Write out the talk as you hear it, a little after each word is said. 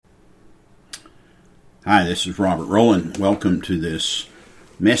Hi, this is Robert Rowland. Welcome to this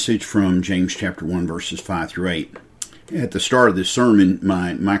message from James chapter 1, verses 5 through 8. At the start of this sermon,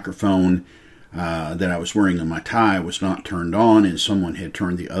 my microphone that I was wearing on my tie was not turned on, and someone had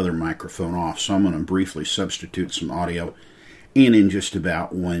turned the other microphone off. So I'm going to briefly substitute some audio, and in just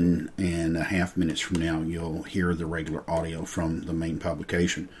about 1.5 minutes from now, you'll hear the regular audio from the main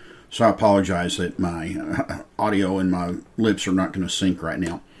publication. So I apologize that my audio and my lips are not going to sync right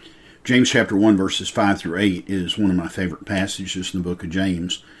now. James chapter 1, verses 5 through 8 is one of my favorite passages in the book of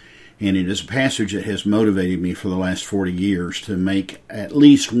James, and it is a passage that has motivated me for the last 40 years to make at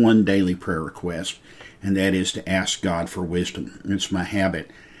least one daily prayer request, and that is to ask God for wisdom. It's my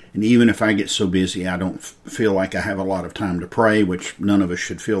habit, and even if I get so busy I don't feel like I have a lot of time to pray, which none of us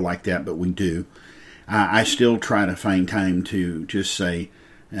should feel like that, but we do, I still try to find time to just say,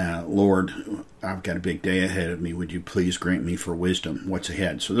 Lord, I've got a big day ahead of me. Would you please grant me for wisdom what's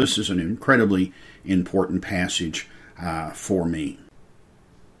ahead? So this is an incredibly important passage for me.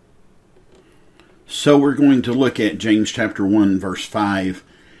 So we're going to look at James chapter 1, verse 5,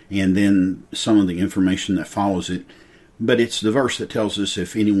 and then some of the information that follows it. But it's the verse that tells us,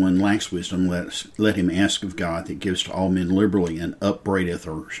 if anyone lacks wisdom, let him ask of God, that gives to all men liberally, and upbraideth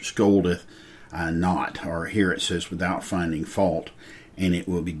or scoldeth not. Or here it says, without finding fault, and it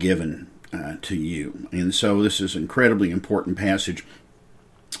will be given to you. And so this is an incredibly important passage,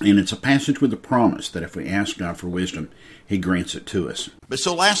 and it's a passage with a promise that if we ask God for wisdom, He grants it to us. But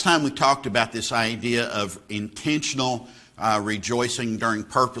so last time we talked about this idea of intentional rejoicing during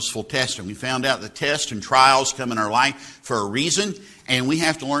purposeful testing. We found out that tests and trials come in our life for a reason, and we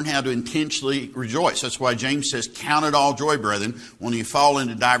have to learn how to intentionally rejoice. That's why James says, count it all joy, brethren, when you fall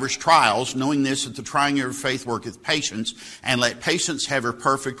into divers trials, knowing this, that the trying of your faith worketh patience, and let patience have her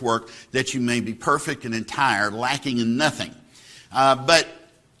perfect work, that you may be perfect and entire, lacking in nothing. But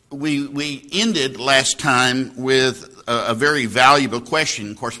we ended last time with a very valuable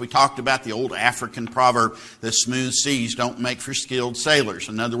question. Of course, we talked about the old African proverb, the smooth seas don't make for skilled sailors.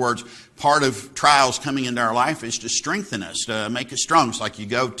 In other words, part of trials coming into our life is to strengthen us, to make us strong. It's like you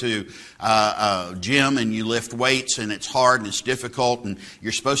go to a gym and you lift weights and it's hard and it's difficult and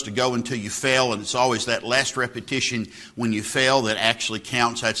you're supposed to go until you fail, and it's always that last repetition when you fail that actually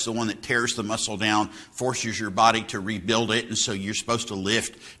counts. That's the one that tears the muscle down, forces your body to rebuild it, and so you're supposed to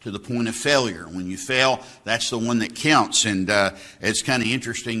lift to the point of failure. When you fail, that's the one that counts. And it's kind of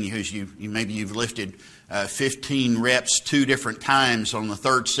interesting because maybe you've lifted 15 reps 2 different times. On the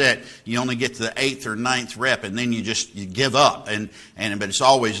third set, you only get to the 8th or 9th rep, and then you give up. But it's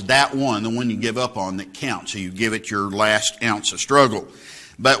always that one, the one you give up on, that counts. So you give it your last ounce of struggle.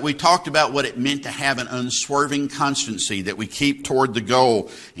 But we talked about what it meant to have an unswerving constancy, that we keep toward the goal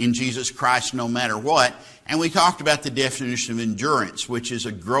in Jesus Christ no matter what. And we talked about the definition of endurance, which is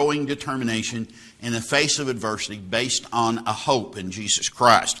a growing determination in the face of adversity based on a hope in Jesus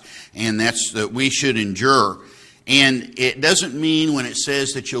Christ. And that's that we should endure. And it doesn't mean when it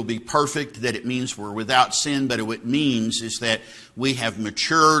says that you'll be perfect that it means we're without sin, but what it means is that we have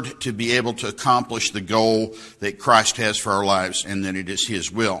matured to be able to accomplish the goal that Christ has for our lives, and that it is His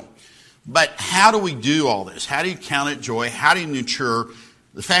will. But how do we do all this? How do you count it joy? How do you mature?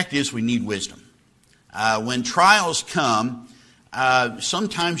 The fact is we need wisdom. When trials come,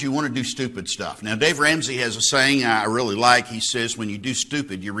 sometimes you want to do stupid stuff. Now, Dave Ramsey has a saying I really like. He says, when you do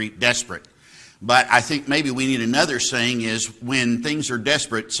stupid, you reap desperate. But I think maybe we need another saying is, when things are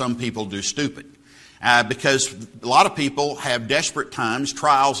desperate, some people do stupid. Because a lot of people have desperate times,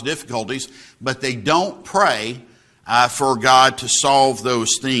 trials, difficulties, but they don't pray for God to solve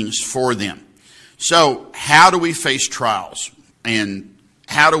those things for them. So how do we face trials? And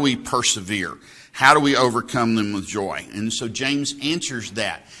how do we persevere? How do we overcome them with joy? And so James answers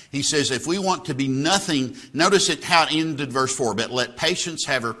that. He says, if we want to be nothing, notice how it ended verse 4, but let patience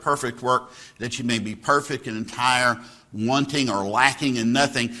have her perfect work, that you may be perfect and entire, wanting or lacking in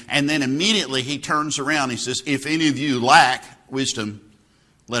nothing. And then immediately he turns around. He says, if any of you lack wisdom,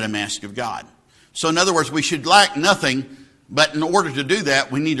 let him ask of God. So in other words, we should lack nothing, but in order to do that,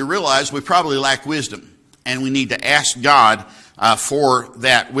 we need to realize we probably lack wisdom. And we need to ask God for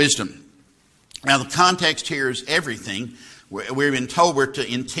that wisdom. Now, the context here is everything. We've been told we're to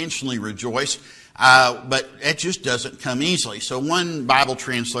intentionally rejoice, but it just doesn't come easily. So one Bible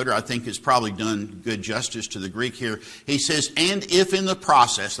translator, I think, has probably done good justice to the Greek here. He says, and if in the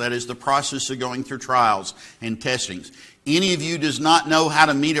process, that is the process of going through trials and testings, any of you does not know how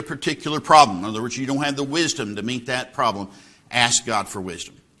to meet a particular problem, in other words, you don't have the wisdom to meet that problem, ask God for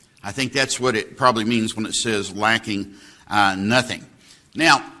wisdom. I think that's what it probably means when it says lacking nothing.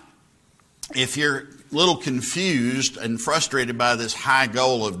 Now, if you're a little confused and frustrated by this high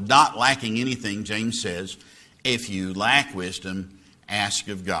goal of not lacking anything, James says, if you lack wisdom, ask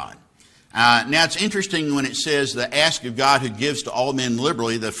of God. Now, it's interesting when it says the ask of God who gives to all men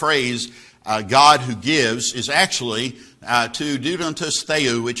liberally. The phrase God who gives is actually to Deutontos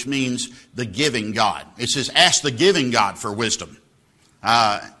Theou, which means the giving God. It says ask the giving God for wisdom.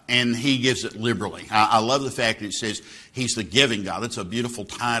 And he gives it liberally. I love the fact that it says he's the giving God. That's a beautiful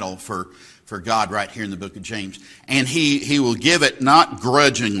title for God right here in the book of James. And he will give it not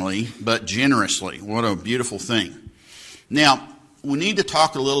grudgingly, but generously. What a beautiful thing. Now, we need to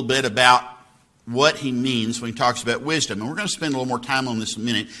talk a little bit about what he means when he talks about wisdom. And we're going to spend a little more time on this in a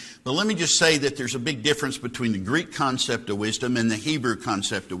minute. But let me just say that there's a big difference between the Greek concept of wisdom and the Hebrew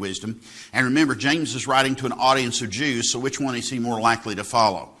concept of wisdom. And remember, James is writing to an audience of Jews, so which one is he more likely to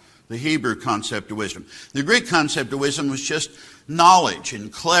follow? The Hebrew concept of wisdom. The Greek concept of wisdom was just knowledge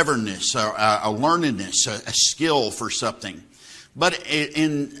and cleverness, a learnedness, a skill for something. But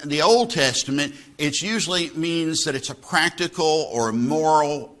in the Old Testament, it usually means that it's a practical or a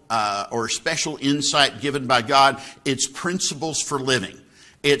moral or special insight given by God. It's principles for living.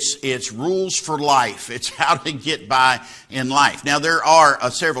 It's rules for life. It's how to get by in life. Now, there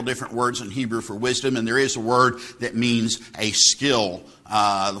are several different words in Hebrew for wisdom, and there is a word that means a skill.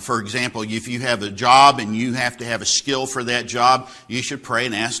 For example, if you have a job and you have to have a skill for that job, you should pray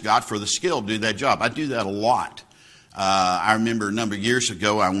and ask God for the skill to do that job. I do that a lot. I remember a number of years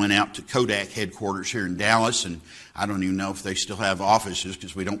ago, I went out to Kodak headquarters here in Dallas, and I don't even know if they still have offices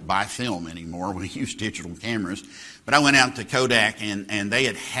because we don't buy film anymore. We use digital cameras. But I went out to Kodak, and they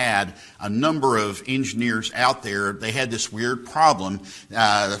had a number of engineers out there. They had this weird problem.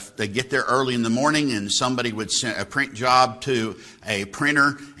 They get there early in the morning, and somebody would send a print job to a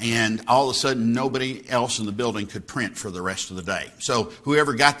printer, and all of a sudden nobody else in the building could print for the rest of the day. So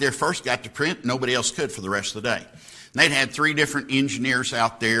whoever got there first got to print. Nobody else could for the rest of the day. They'd had 3 different engineers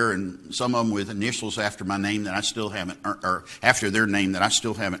out there, and some of them with initials after my name that I still haven't, or after their name that I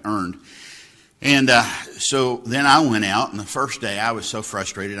still haven't earned. And so then I went out, and the first day I was so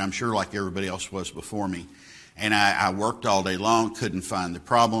frustrated, I'm sure like everybody else was before me. And I worked all day long, couldn't find the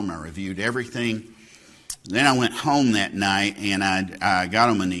problem. I reviewed everything. Then I went home that night, and I got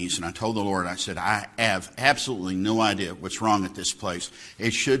on my knees, and I told the Lord, I said, I have absolutely no idea what's wrong at this place.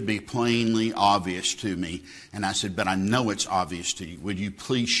 It should be plainly obvious to me. And I said, but I know it's obvious to you. Would you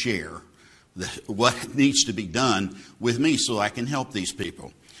please share what needs to be done with me so I can help these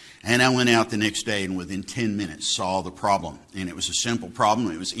people? And I went out the next day and within 10 minutes saw the problem. And it was a simple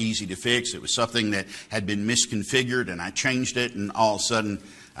problem. It was easy to fix. It was something that had been misconfigured, and I changed it, and all of a sudden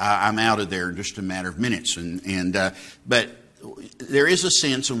I'm out of there in just a matter of minutes. But there is a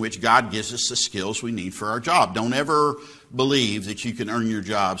sense in which God gives us the skills we need for our job. Don't ever believe that you can earn your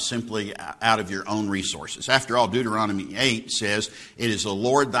job simply out of your own resources. After all, Deuteronomy 8 says, it is the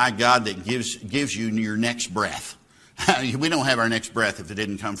Lord thy God that gives you your next breath. We don't have our next breath if it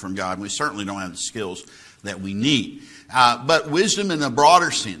didn't come from God. We certainly don't have the skills that we need. But wisdom in a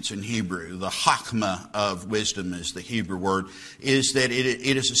broader sense in Hebrew, the chachma of wisdom is the Hebrew word, is that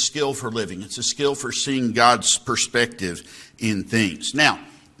it is a skill for living. It's a skill for seeing God's perspective in things. Now,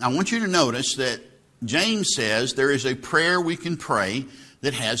 I want you to notice that James says there is a prayer we can pray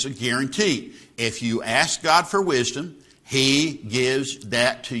that has a guarantee. If you ask God for wisdom, He gives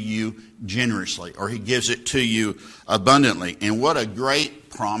that to you generously, or He gives it to you abundantly. And what a great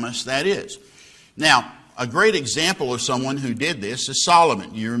promise that is. Now, a great example of someone who did this is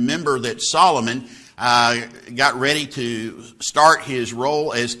Solomon. You remember that Solomon got ready to start his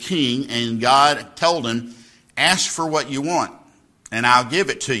role as king, and God told him, ask for what you want, and I'll give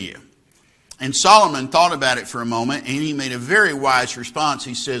it to you. And Solomon thought about it for a moment, and he made a very wise response.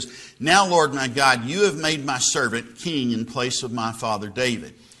 He says, now, Lord my God, you have made my servant king in place of my father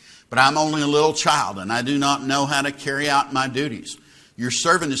David. But I'm only a little child, and I do not know how to carry out my duties. Your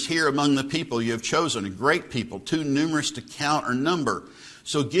servant is here among the people you have chosen, a great people, too numerous to count or number.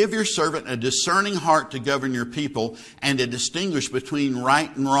 So give your servant a discerning heart to govern your people and to distinguish between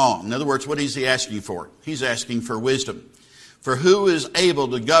right and wrong. In other words, what is he asking for? He's asking for wisdom. For who is able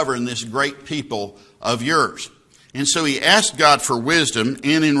to govern this great people of yours? And so he asked God for wisdom,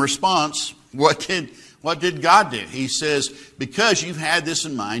 and in response, what did God do? He says, because you've had this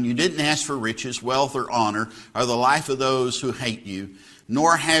in mind, you didn't ask for riches, wealth, or honor, or the life of those who hate you,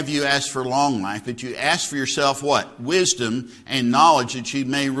 nor have you asked for long life, but you asked for yourself what? Wisdom and knowledge, that you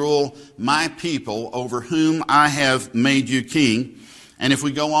may rule my people over whom I have made you king. And if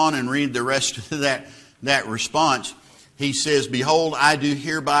we go on and read the rest of that response, he says, behold, I do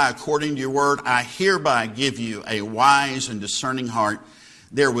hereby, according to your word, I hereby give you a wise and discerning heart.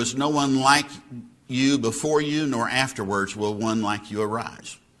 There was no one like you before you, nor afterwards will one like you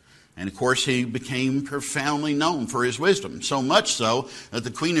arise. And of course, he became profoundly known for his wisdom. So much so that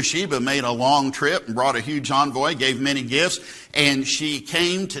the Queen of Sheba made a long trip and brought a huge envoy, gave many gifts, and she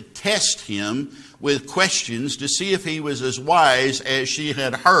came to test him with questions to see if he was as wise as she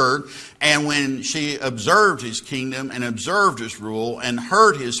had heard. And when she observed his kingdom and observed his rule and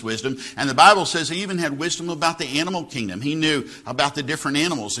heard his wisdom, and the Bible says he even had wisdom about the animal kingdom. He knew about the different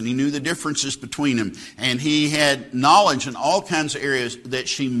animals and he knew the differences between them. And he had knowledge in all kinds of areas that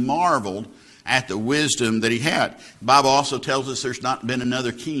she marveled at the wisdom that he had. The Bible also tells us there's not been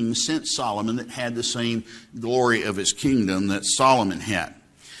another king since Solomon that had the same glory of his kingdom that Solomon had.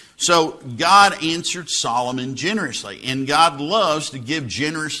 So God answered Solomon generously, and God loves to give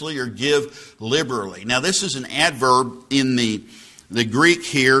generously or give liberally. Now this is an adverb in the Greek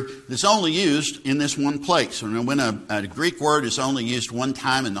here that's only used in this one place. And when a Greek word is only used one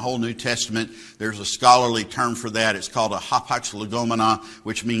time in the whole New Testament, there's a scholarly term for that. It's called a hapax legomena,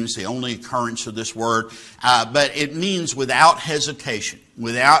 which means the only occurrence of this word. But it means without hesitation,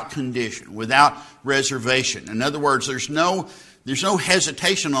 without condition, without reservation. In other words, there's no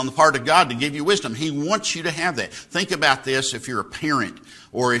hesitation on the part of God to give you wisdom. He wants you to have that. Think about this if you're a parent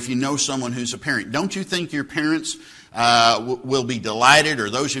or if you know someone who's a parent. Don't you think your parents will be delighted, or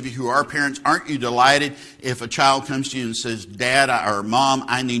those of you who are parents, aren't you delighted if a child comes to you and says, Dad or Mom,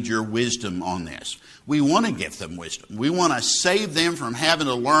 I need your wisdom on this? We want to give them wisdom. We want to save them from having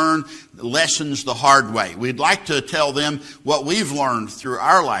to learn lessons the hard way. We'd like to tell them what we've learned through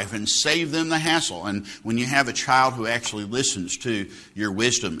our life and save them the hassle. And when you have a child who actually listens to your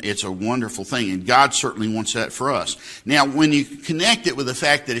wisdom, it's a wonderful thing. And God certainly wants that for us. Now, when you connect it with the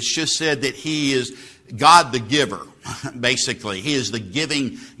fact that it's just said that He is God the giver, basically, He is the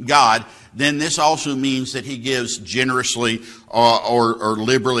giving God, then this also means that He gives generously or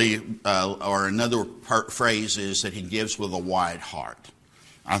liberally, or another phrase is that He gives with a wide heart.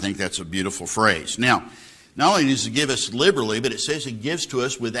 I think that's a beautiful phrase. Now, not only does He give us liberally, but it says He gives to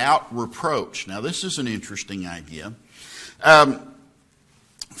us without reproach. Now, this is an interesting idea.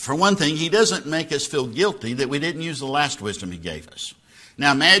 For one thing, He doesn't make us feel guilty that we didn't use the last wisdom He gave us.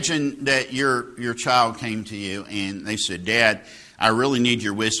 Now imagine that your child came to you and they said, Dad, I really need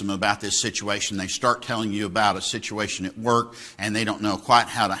your wisdom about this situation. They start telling you about a situation at work and they don't know quite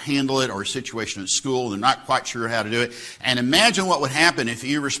how to handle it, or a situation at school, they're not quite sure how to do it. And imagine what would happen if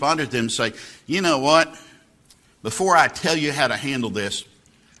you responded to them and say, you know what, before I tell you how to handle this,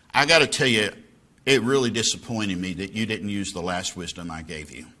 I got to tell you, it really disappointed me that you didn't use the last wisdom I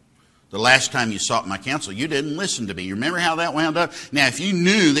gave you. The last time you sought my counsel, you didn't listen to me. You remember how that wound up? Now, if you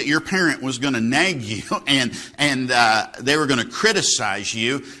knew that your parent was going to nag you and they were going to criticize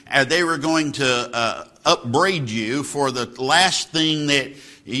you, they were going to upbraid you for the last thing that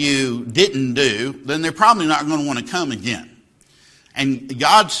you didn't do, then they're probably not going to want to come again. And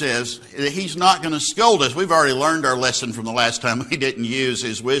God says that He's not going to scold us. We've already learned our lesson from the last time we didn't use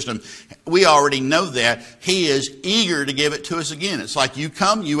His wisdom. We already know that. He is eager to give it to us again. It's like you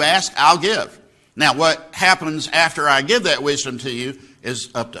come, you ask, I'll give. Now, what happens after I give that wisdom to you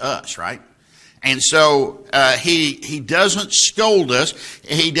is up to us, right? And so He doesn't scold us.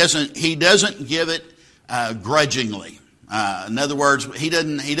 He doesn't give it grudgingly. In other words, He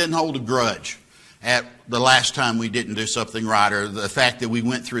doesn't hold a grudge at the last time we didn't do something right, or the fact that we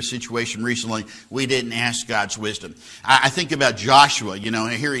went through a situation recently, we didn't ask God's wisdom. I think about Joshua. You know,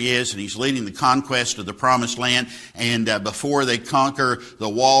 here he is, and he's leading the conquest of the promised land. And before they conquer the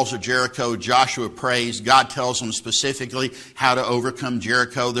walls of Jericho, Joshua prays. God tells them specifically how to overcome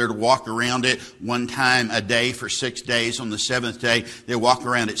Jericho. They're to walk around it one time a day for 6 days. On the seventh day, they walk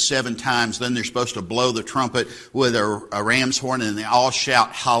around it 7 times. Then they're supposed to blow the trumpet with a ram's horn, and they all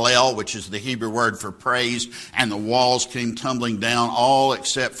shout Hallel, which is the Hebrew word for praise. And the walls came tumbling down, all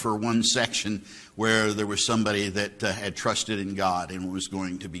except for one section where there was somebody that had trusted in God and was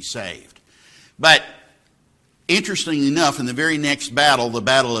going to be saved. But interestingly enough, in the very next battle, the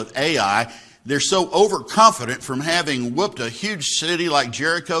battle of Ai, they're so overconfident from having whooped a huge city like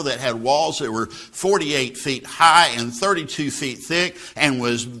Jericho that had walls that were 48 feet high and 32 feet thick and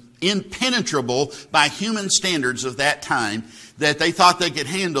was impenetrable by human standards of that time, that they thought they could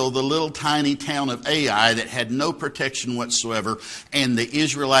handle the little tiny town of Ai that had no protection whatsoever, and the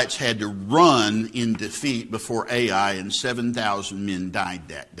Israelites had to run in defeat before Ai, and 7,000 men died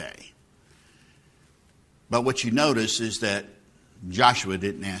that day. But what you notice is that Joshua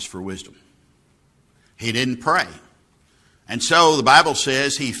didn't ask for wisdom. He didn't pray. And so the Bible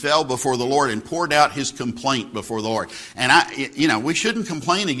says he fell before the Lord and poured out his complaint before the Lord. And we shouldn't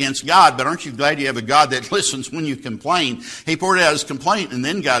complain against God, but aren't you glad you have a God that listens when you complain? He poured out his complaint, and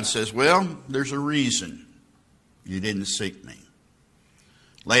then God says, well, there's a reason you didn't seek me.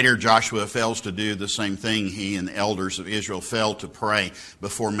 Later, Joshua fails to do the same thing. He and the elders of Israel failed to pray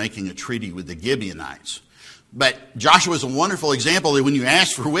before making a treaty with the Gibeonites. But Joshua is a wonderful example that when you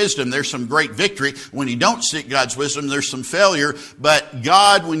ask for wisdom, there's some great victory. When you don't seek God's wisdom, there's some failure. But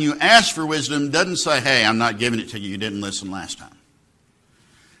God, when you ask for wisdom, doesn't say, hey, I'm not giving it to you. You didn't listen last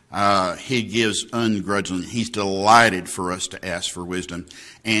time. He gives ungrudgingly. He's delighted for us to ask for wisdom.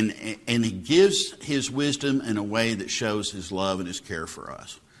 And he gives his wisdom in a way that shows his love and his care for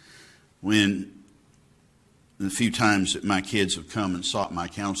us. When the few times that my kids have come and sought my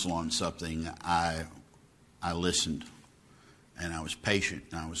counsel on something, I listened, and I was patient,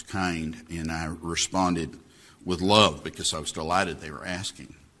 and I was kind, and I responded with love because I was delighted they were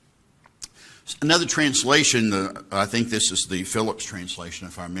asking. Another translation, I think this is the Phillips translation,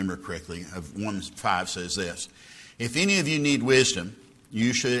 if I remember correctly, of 1:5 says this: if any of you need wisdom,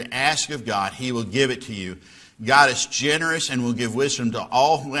 you should ask of God. He will give it to you. God is generous and will give wisdom to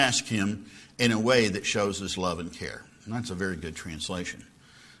all who ask him in a way that shows his love and care. And that's a very good translation.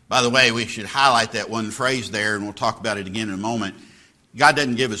 By the way, we should highlight that one phrase there, and we'll talk about it again in a moment. God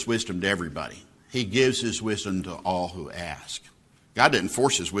doesn't give his wisdom to everybody. He gives his wisdom to all who ask. God doesn't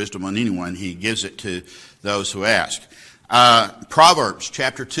force his wisdom on anyone. He gives it to those who ask. Proverbs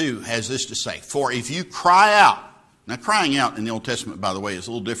chapter 2 has this to say: for if you cry out. Now, crying out in the Old Testament, by the way, is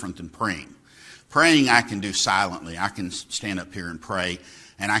a little different than praying. Praying I can do silently. I can stand up here and pray.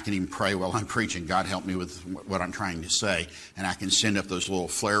 And I can even pray while I'm preaching, God help me with what I'm trying to say. And I can send up those little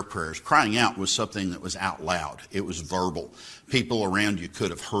flare prayers. Crying out was something that was out loud. It was verbal. People around you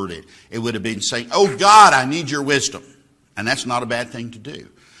could have heard it. It would have been saying, oh God, I need your wisdom. And that's not a bad thing to do.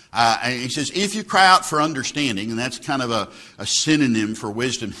 And he says, if you cry out for understanding, and that's kind of a synonym for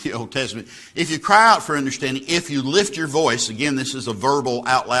wisdom in the Old Testament. If you cry out for understanding, if you lift your voice, again, this is a verbal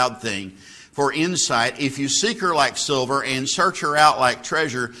out loud thing, for insight, if you seek her like silver and search her out like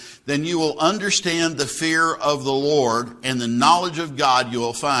treasure, then you will understand the fear of the Lord, and the knowledge of God you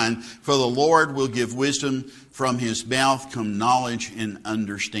will find. For the Lord will give wisdom, from his mouth come knowledge and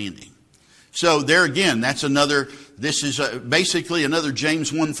understanding. So there again, this is basically another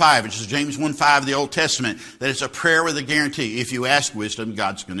James 1:5, which is James 1:5 of the Old Testament, that it's a prayer with a guarantee. If you ask wisdom,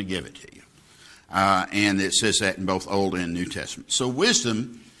 God's going to give it to you. And it says that in both Old and New Testament. So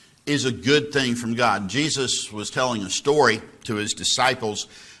wisdom is a good thing from God. Jesus was telling a story to his disciples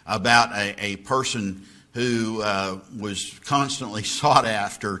about a person who was constantly sought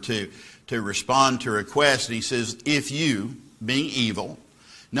after to respond to requests. And he says, if you, being evil,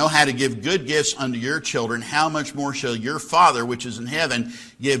 know how to give good gifts unto your children, how much more shall your Father which is in heaven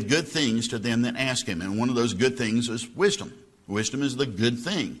give good things to them that ask him? And one of those good things is wisdom. Wisdom is the good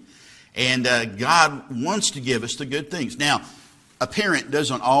thing. And God wants to give us the good things. Now, a parent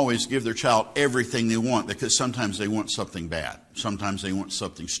doesn't always give their child everything they want, because sometimes they want something bad. Sometimes they want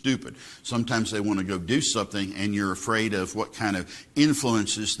something stupid. Sometimes they want to go do something, and you're afraid of what kind of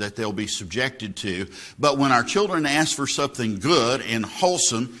influences that they'll be subjected to. But when our children ask for something good and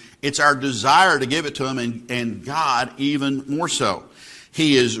wholesome, it's our desire to give it to them, and God even more so.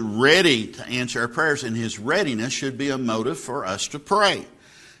 He is ready to answer our prayers, and his readiness should be a motive for us to pray.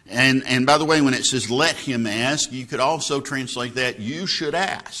 And by the way, when it says let him ask, you could also translate that you should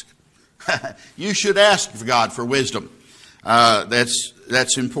ask. You should ask for God for wisdom.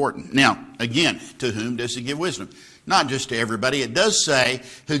 That's important. Now, again, to whom does he give wisdom? Not just to everybody. It does say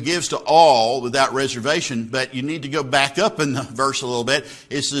who gives to all without reservation, but you need to go back up in the verse a little bit.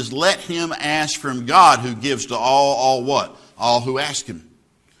 It says let him ask from God who gives to all what? All who ask him.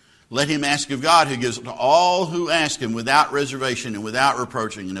 Let him ask of God who gives to all who ask him without reservation and without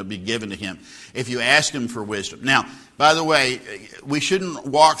reproaching, and it'll be given to him if you ask him for wisdom. Now, by the way, we shouldn't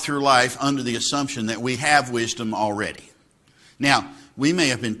walk through life under the assumption that we have wisdom already. Now, we may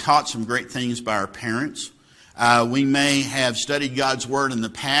have been taught some great things by our parents. We may have studied God's Word in the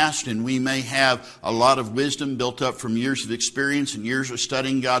past, and we may have a lot of wisdom built up from years of experience and years of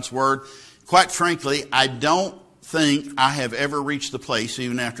studying God's Word. Quite frankly, I don't think I have ever reached the place,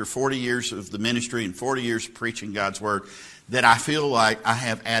 even after 40 years of the ministry and 40 years of preaching God's Word, that I feel like I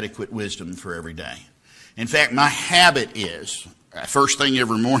have adequate wisdom for every day. In fact, my habit is, first thing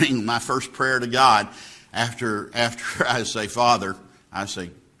every morning, my first prayer to God, after I say, Father, I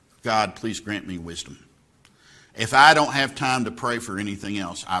say, God, please grant me wisdom. If I don't have time to pray for anything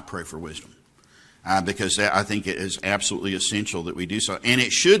else, I pray for wisdom. Because I think it is absolutely essential that we do so. And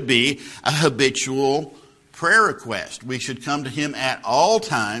it should be a habitual prayer request. We should come to Him at all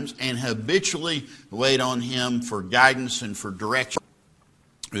times and habitually wait on Him for guidance and for direction.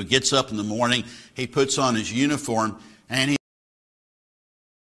 Who gets up in the morning, he puts on his uniform, and he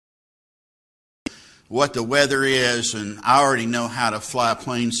what the weather is, and I already know how to fly a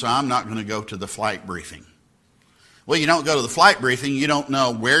plane, so I'm not going to go to the flight briefing. Well, you don't go to the flight briefing. You don't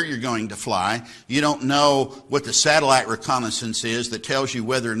know where you're going to fly. You don't know what the satellite reconnaissance is that tells you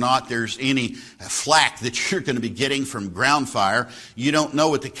whether or not there's any flak that you're going to be getting from ground fire. You don't know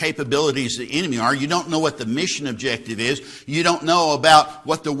what the capabilities of the enemy are. You don't know what the mission objective is. You don't know about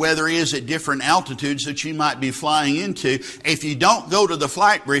what the weather is at different altitudes that you might be flying into. If you don't go to the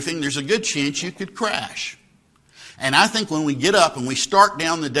flight briefing, there's a good chance you could crash. And I think when we get up and we start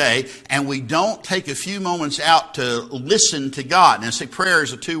down the day and we don't take a few moments out to listen to God, and I say prayer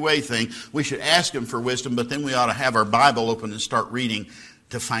is a two-way thing. We should ask Him for wisdom, but then we ought to have our Bible open and start reading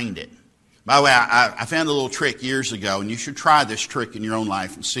to find it. By the way, I found a little trick years ago, and you should try this trick in your own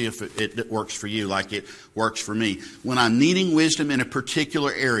life and see if it works for you like it works for me. When I'm needing wisdom in a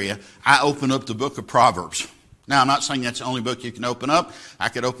particular area, I open up the book of Proverbs. Now, I'm not saying that's the only book you can open up. I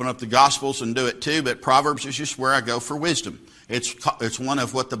could open up the Gospels and do it too, but Proverbs is just where I go for wisdom. It's one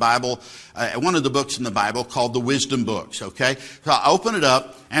of what the Bible, one of the books in the Bible called the wisdom books, okay? So I open it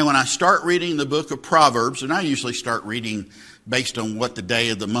up, and when I start reading the book of Proverbs, and I usually start reading based on what the day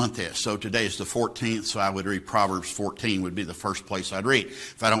of the month is. So today is the 14th, so I would read Proverbs 14 would be the first place I'd read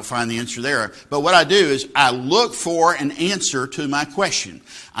if I don't find the answer there. But what I do is I look for an answer to my question.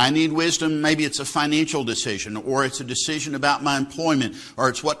 I need wisdom. Maybe it's a financial decision, or it's a decision about my employment, or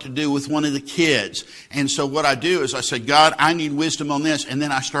it's what to do with one of the kids. And so what I do is I say, God, I need wisdom on this, and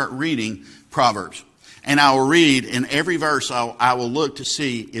then I start reading Proverbs. And I will read in every verse, I will look to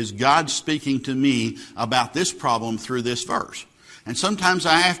see, is God speaking to me about this problem through this verse? And sometimes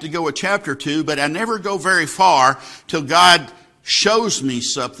I have to go a chapter or two, but I never go very far till God shows me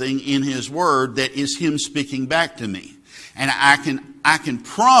something in His Word that is Him speaking back to me. And I can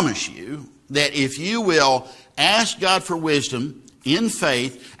promise you that if you will ask God for wisdom in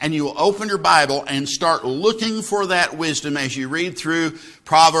faith, and you will open your Bible and start looking for that wisdom as you read through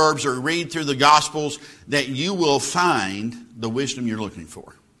Proverbs or read through the Gospels, that you will find the wisdom you're looking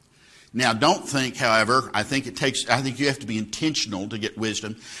for. Now, don't think, however, I think you have to be intentional to get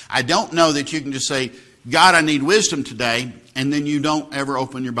wisdom. I don't know that you can just say, God, I need wisdom today, and then you don't ever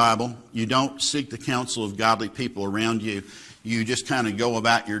open your Bible. You don't seek the counsel of godly people around you. You just kind of go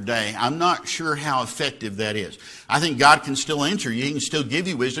about your day. I'm not sure how effective that is. I think God can still answer you. He can still give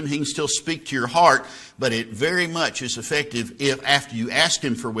you wisdom. He can still speak to your heart. But it very much is effective if after you ask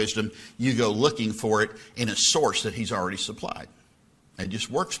Him for wisdom, you go looking for it in a source that He's already supplied. It just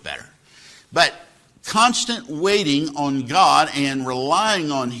works better. But constant waiting on God and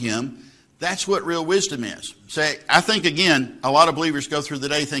relying on Him, that's what real wisdom is. Say, I think, again, a lot of believers go through the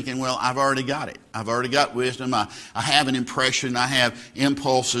day thinking, well, I've already got it. I've already got wisdom. I have an impression. I have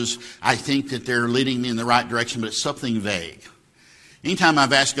impulses. I think that they're leading me in the right direction, but it's something vague. Anytime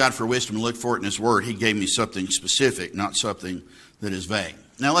I've asked God for wisdom and looked for it in His Word, He gave me something specific, not something that is vague.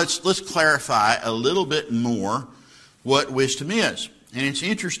 Now, let's clarify a little bit more what wisdom is. And it's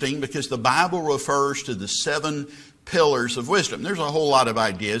interesting because the Bible refers to the 7 pillars of wisdom. There's a whole lot of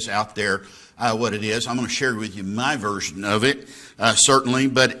ideas out there what it is. I'm going to share with you my version of it, certainly.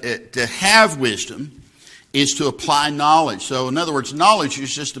 But to have wisdom is to apply knowledge. So in other words, knowledge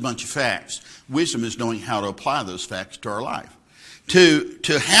is just a bunch of facts. Wisdom is knowing how to apply those facts to our life.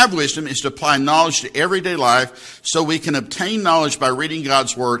 To have wisdom is to apply knowledge to everyday life so we can obtain knowledge by reading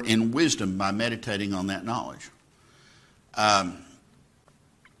God's Word, and wisdom by meditating on that knowledge.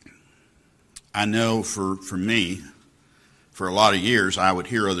 I know for me, for a lot of years, I would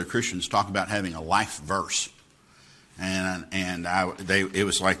hear other Christians talk about having a life verse. And it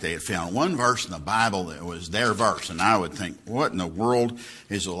was like they had found one verse in the Bible that was their verse. And I would think, what in the world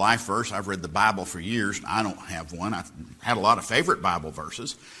is a life verse? I've read the Bible for years, and I don't have one. I've had a lot of favorite Bible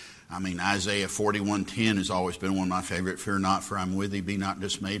verses. I mean, Isaiah 41:10 has always been one of my favorite. Fear not, for I am with thee. Be not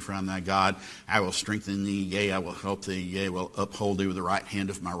dismayed, for I am thy God. I will strengthen thee, yea, I will help thee, yea, I will uphold thee with the right hand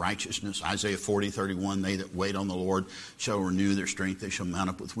of my righteousness. Isaiah 40:31, they that wait on the Lord shall renew their strength. They shall mount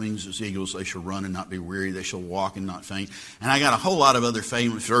up with wings as eagles. They shall run and not be weary. They shall walk and not faint. And I got a whole lot of other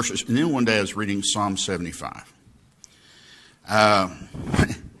famous verses. And then one day I was reading Psalm 75.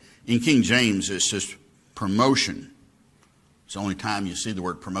 In King James, it says promotion. It's the only time you see the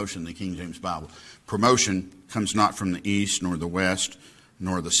word promotion in the King James Bible. Promotion comes not from the east, nor the west,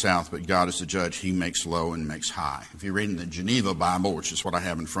 nor the south, but God is the judge. He makes low and makes high. If you read in the Geneva Bible, which is what I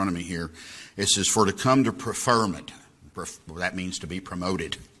have in front of me here, it says, for to come to preferment. That means to be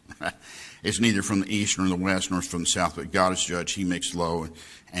promoted. It's neither from the east nor the west nor from the south, but God is judge. He makes low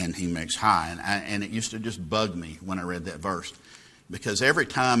and he makes high. And it used to just bug me when I read that verse. Because every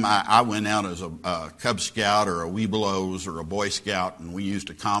time I went out as a Cub Scout or a Webelos or a Boy Scout and we used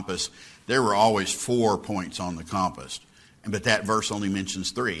a compass, there were always 4 points on the compass. But that verse only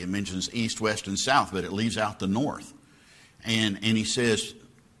mentions 3. It mentions east, west, and south, but it leaves out the north. And he says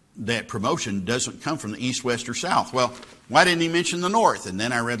that promotion doesn't come from the east, west, or south. Well, why didn't he mention the north? And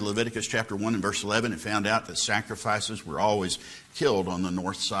then I read Leviticus chapter 1 and verse 11 and found out that sacrifices were always killed on the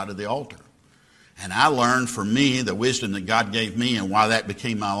north side of the altar. And I learned for me, the wisdom that God gave me and why that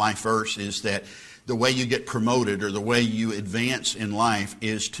became my life verse is that the way you get promoted or the way you advance in life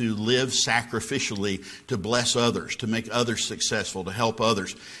is to live sacrificially to bless others, to make others successful, to help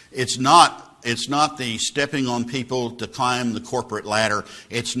others. It's not the stepping on people to climb the corporate ladder.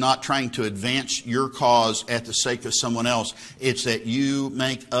 It's not trying to advance your cause at the sake of someone else. It's that you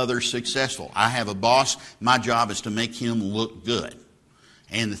make others successful. I have a boss. My job is to make him look good.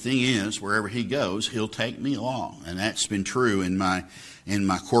 And the thing is, wherever he goes, he'll take me along. And that's been true in my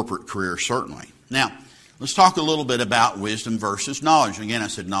corporate career, certainly. Now, let's talk a little bit about wisdom versus knowledge. Again, I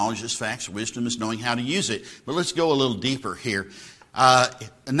said knowledge is facts. Wisdom is knowing how to use it. But let's go a little deeper here.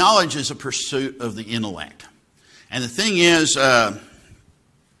 Knowledge is a pursuit of the intellect. And the thing is, I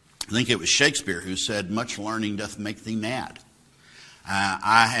think it was Shakespeare who said, much learning doth make thee mad.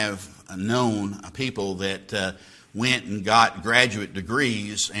 I have known people that went and got graduate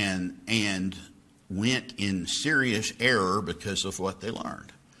degrees and went in serious error because of what they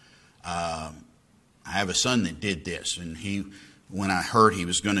learned. I have a son that did this, and when I heard he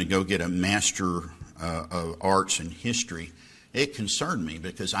was going to go get a Master of Arts in History, it concerned me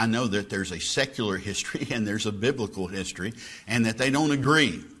because I know that there's a secular history and there's a biblical history, and that they don't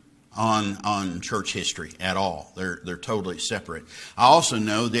agree on church history at all. They're totally separate. I also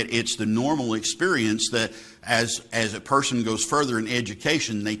know that it's the normal experience that as a person goes further in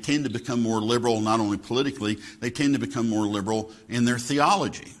education, they tend to become more liberal, not only politically, they tend to become more liberal in their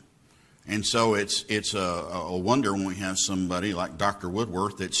theology. And so it's a wonder when we have somebody like Dr.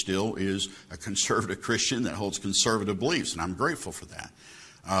 Woodworth that still is a conservative Christian that holds conservative beliefs, and I'm grateful for that.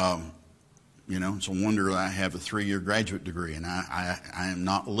 It's a wonder that I have a 3-year graduate degree, and I am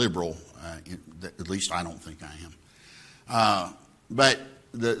not liberal. At least I don't think I am. But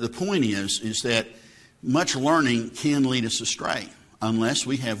the point is that much learning can lead us astray unless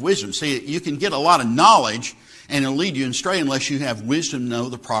we have wisdom. See, you can get a lot of knowledge, and it'll lead you astray unless you have wisdom to know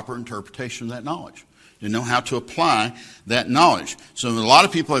the proper interpretation of that knowledge, to know how to apply that knowledge. So a lot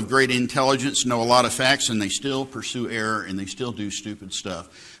of people have great intelligence, know a lot of facts, and they still pursue error, and they still do stupid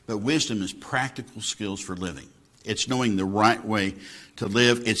stuff. But wisdom is practical skills for living. It's knowing the right way to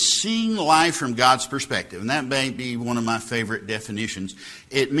live. It's seeing life from God's perspective. And that may be one of my favorite definitions.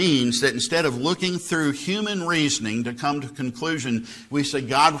 It means that instead of looking through human reasoning to come to a conclusion, we say,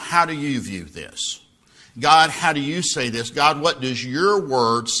 God, how do you view this? God, how do you say this? God, what does your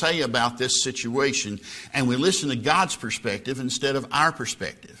word say about this situation? And we listen to God's perspective instead of our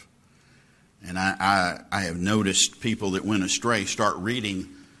perspective. And I have noticed people that went astray start reading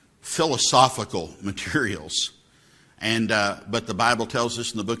philosophical materials. But the Bible tells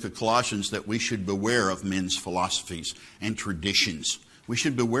us in the book of Colossians that we should beware of men's philosophies and traditions. We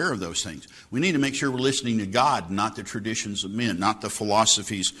should beware of those things. We need to make sure we're listening to God, not the traditions of men, not the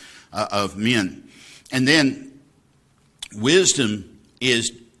philosophies of men. And then wisdom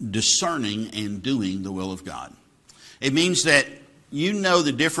is discerning and doing the will of God. It means that you know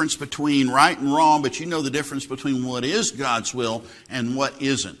the difference between right and wrong, but you know the difference between what is God's will and what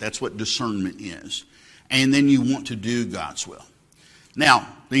isn't. That's what discernment is. And then you want to do God's will. Now,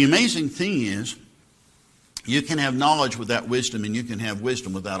 the amazing thing is, you can have knowledge without wisdom, and you can have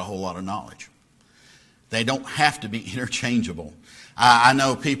wisdom without a whole lot of knowledge. They don't have to be interchangeable. I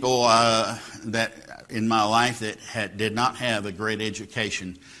know people that in my life that did not have a great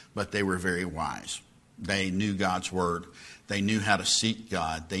education, but they were very wise. They knew God's word. They knew how to seek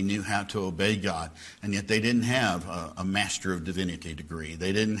God. They knew how to obey God. And yet they didn't have a Master of Divinity degree.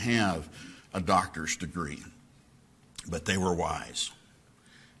 They didn't have a doctor's degree. But they were wise.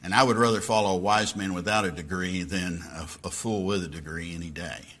 And I would rather follow a wise man without a degree than a fool with a degree any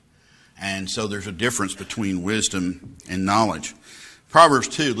day. And so there's a difference between wisdom and knowledge. Proverbs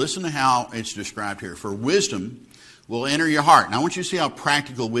 2, listen to how it's described here. For wisdom will enter your heart. Now I want you to see how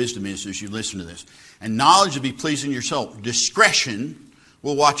practical wisdom is as you listen to this. And knowledge will be pleasing to your soul. Discretion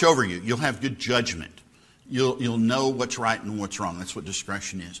will watch over you. You'll have good judgment. You'll know what's right and what's wrong. That's what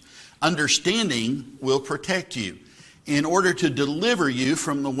discretion is. Understanding will protect you. in order to deliver you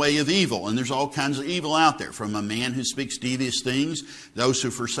from the way of evil. And there's all kinds of evil out there, from a man who speaks devious things, those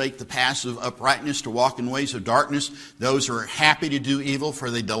who forsake the paths of uprightness to walk in ways of darkness, those who are happy to do evil, for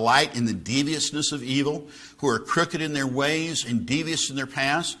they delight in the deviousness of evil, who are crooked in their ways and devious in their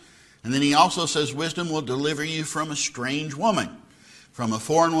paths. And then he also says, wisdom will deliver you from a strange woman, from a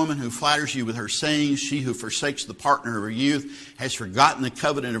foreign woman who flatters you with her sayings. She who forsakes the partner of her youth has forgotten the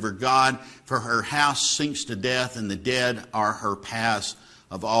covenant of her God, for her house sinks to death, and the dead are her paths.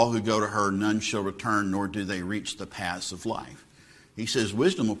 Of all who go to her, none shall return, nor do they reach the paths of life. He says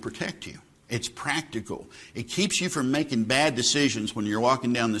wisdom will protect you. It's practical. It keeps you from making bad decisions when you're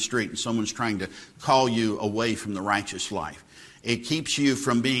walking down the street and someone's trying to call you away from the righteous life. It keeps you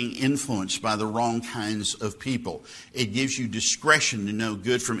from being influenced by the wrong kinds of people. It gives you discretion to know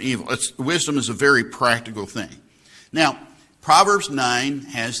good from evil. Wisdom is a very practical thing. Now, Proverbs 9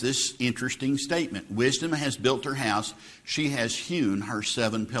 has this interesting statement. Wisdom has built her house. She has hewn her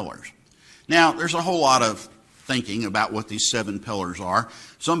 7 pillars. Now, there's a whole lot of thinking about what these 7 pillars are.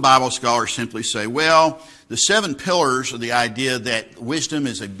 Some Bible scholars simply say, well, the 7 pillars are the idea that wisdom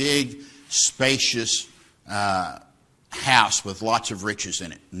is a big, spacious house with lots of riches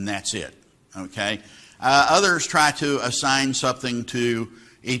in it, and that's it. Okay. Others try to assign something to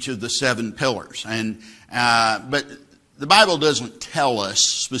each of the 7 pillars, but the Bible doesn't tell us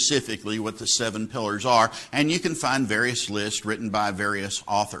specifically what the 7 pillars are, and you can find various lists written by various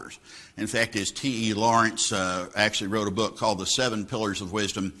authors. In fact, as T.E. Lawrence actually wrote a book called The 7 Pillars of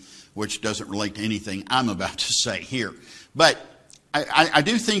Wisdom, which doesn't relate to anything I'm about to say here. But I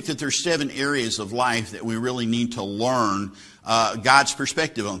do think that there's 7 areas of life that we really need to learn God's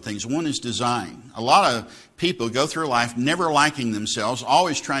perspective on things. One is design. A lot of people go through life never liking themselves,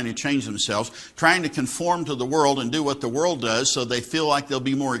 always trying to change themselves, trying to conform to the world and do what the world does so they feel like they'll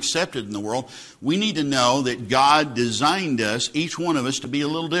be more accepted in the world. We need to know that God designed us, each one of us, to be a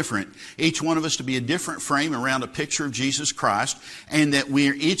little different. Each one of us to be a different frame around a picture of Jesus Christ, and that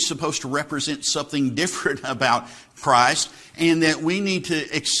we're each supposed to represent something different about Christ, and that we need to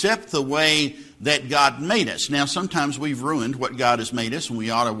accept the way that God made us. Now, sometimes we've ruined what God has made us, and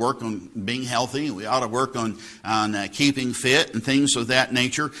we ought to work on being healthy, and we ought to work on keeping fit and things of that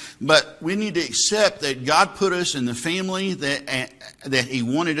nature. But we need to accept that God put us in the family that He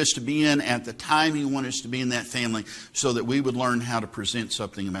wanted us to be in at the time He wanted us to be in that family, so that we would learn how to present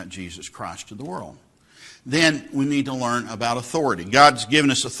something about Jesus Christ to the world. Then we need to learn about authority. God's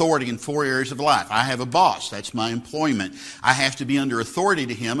given us authority in 4 areas of life. I have a boss. That's my employment. I have to be under authority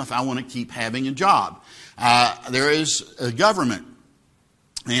to him if I want to keep having a job. There is a government.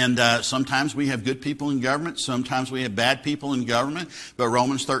 And sometimes we have good people in government. Sometimes we have bad people in government. But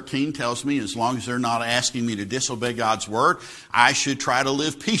Romans 13 tells me as long as they're not asking me to disobey God's word, I should try to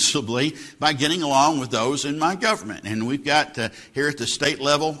live peaceably by getting along with those in my government. And we've got, here at the state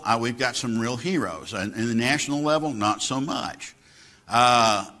level, we've got some real heroes. And in the national level, not so much.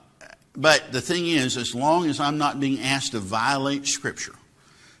 But the thing is, as long as I'm not being asked to violate Scripture,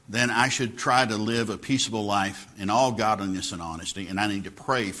 then I should try to live a peaceable life in all godliness and honesty, and I need to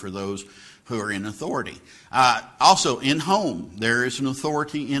pray for those who are in authority. Also, in home, there is an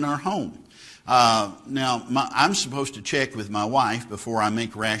authority in our home. Now, I'm supposed to check with my wife before I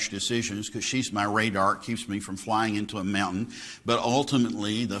make rash decisions, because she's my radar, keeps me from flying into a mountain. But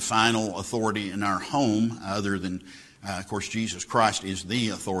ultimately, the final authority in our home, other than, of course, Jesus Christ is the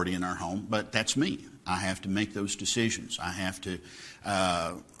authority in our home, but that's me. I have to make those decisions. I have to...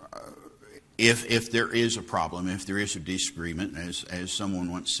 If there is a problem, if there is a disagreement, as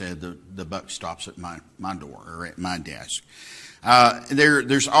someone once said, the buck stops at my door or at my desk.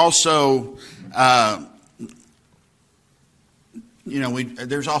 There's also,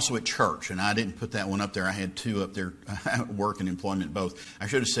 there's also at church, and I didn't put that one up there. I had 2 up there, work and employment both. I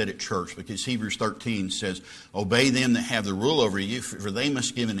should have said at church, because Hebrews 13 says, obey them that have the rule over you, for they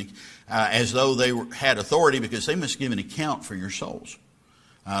must give as though they had authority, because they must give an account for your souls.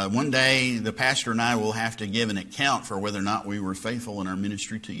 One day, the pastor and I will have to give an account for whether or not we were faithful in our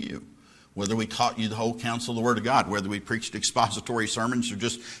ministry to you. Whether we taught you the whole counsel of the Word of God. Whether we preached expository sermons or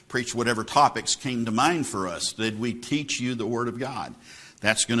just preached whatever topics came to mind for us. Did we teach you the Word of God?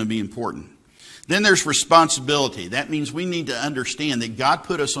 That's going to be important. Then there's responsibility. That means we need to understand that God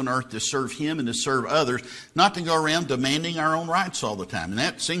put us on earth to serve Him and to serve others, not to go around demanding our own rights all the time. And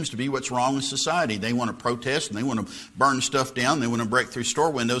that seems to be what's wrong with society. They want to protest and they want to burn stuff down. They want to break through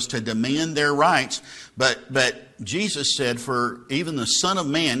store windows to demand their rights. But Jesus said, for even the Son of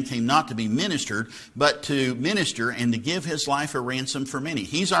Man came not to be ministered, but to minister and to give his life a ransom for many.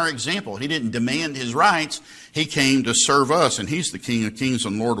 He's our example. He didn't demand his rights. He came to serve us, and he's the King of Kings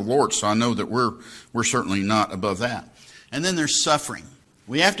and Lord of Lords. So I know that we're certainly not above that. And then there's suffering.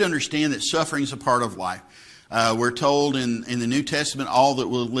 We have to understand that suffering is a part of life. We're told in the New Testament, all that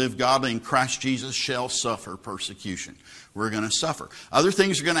will live godly in Christ Jesus shall suffer persecution. We're going to suffer. Other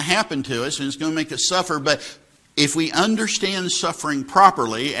things are going to happen to us, and it's going to make us suffer. But if we understand suffering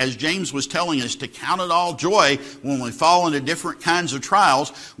properly, as James was telling us to count it all joy when we fall into different kinds of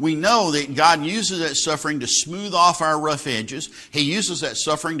trials, we know that God uses that suffering to smooth off our rough edges. He uses that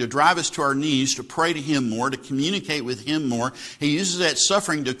suffering to drive us to our knees, to pray to Him more, to communicate with Him more. He uses that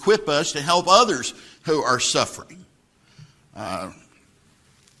suffering to equip us to help others who are suffering. Of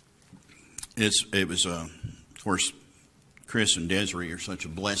course, Chris and Desiree are such a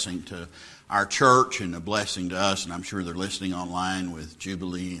blessing to our church and a blessing to us, and I'm sure they're listening online with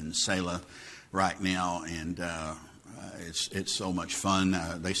Jubilee and Selah right now, and it's so much fun.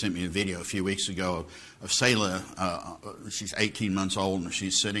 They sent me a video a few weeks ago of Selah. She's 18 months old, and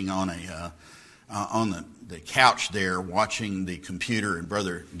she's sitting on the couch there watching the computer, and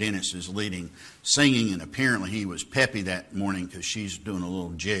Brother Dennis is leading singing, and apparently he was peppy that morning because she's doing a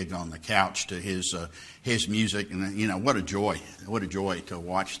little jig on the couch to his music, and what a joy to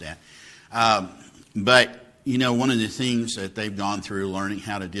watch that. But one of the things that they've gone through learning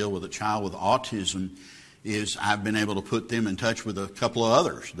how to deal with a child with autism is I've been able to put them in touch with a couple of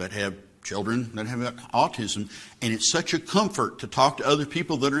others that have children that have autism, and it's such a comfort to talk to other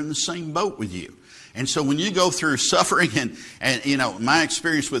people that are in the same boat with you. And so when you go through suffering and my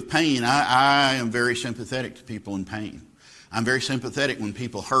experience with pain, I am very sympathetic to people in pain. I'm very sympathetic when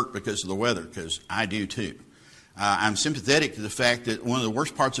people hurt because of the weather, because I do too. I'm sympathetic to the fact that one of the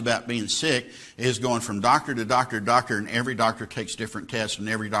worst parts about being sick is going from doctor to doctor to doctor, and every doctor takes different tests, and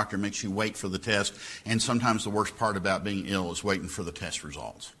every doctor makes you wait for the test. And sometimes the worst part about being ill is waiting for the test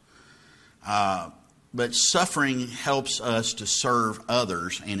results. But suffering helps us to serve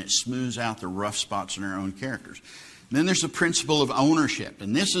others, and it smooths out the rough spots in our own characters. And then there's the principle of ownership,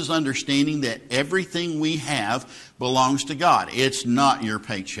 and this is understanding that everything we have belongs to God. It's not your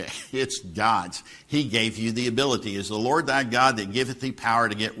paycheck. It's God's. He gave you the ability. It's the Lord thy God that giveth thee power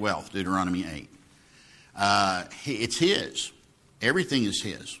to get wealth, Deuteronomy 8. It's His. Everything is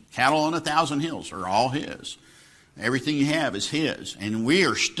His. Cattle on 1,000 hills are all His. Everything you have is His. And we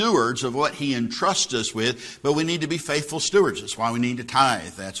are stewards of what He entrusts us with, but we need to be faithful stewards. That's why we need to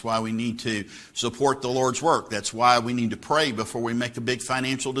tithe. That's why we need to support the Lord's work. That's why we need to pray before we make a big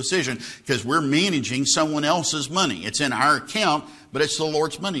financial decision, because we're managing someone else's money. It's in our account, but it's the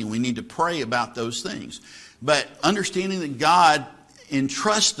Lord's money. We need to pray about those things. But understanding that God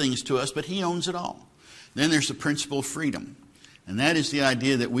entrusts things to us, but He owns it all. Then there's the principle of freedom. And that is the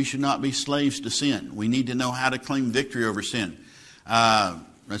idea that we should not be slaves to sin. We need to know how to claim victory over sin.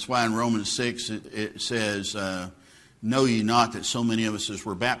 That's why in Romans 6 it says, know ye not that so many of us as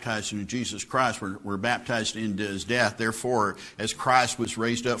were baptized into Jesus Christ were baptized into His death. Therefore, as Christ was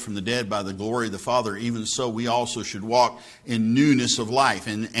raised up from the dead by the glory of the Father, even so we also should walk in newness of life.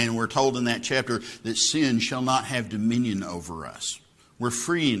 And we're told in that chapter that sin shall not have dominion over us. We're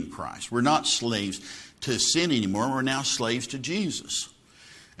free in Christ. We're not slaves to sin anymore. We're now slaves to Jesus.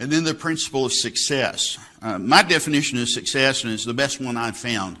 And then the principle of success. My definition of success, and it's the best one I've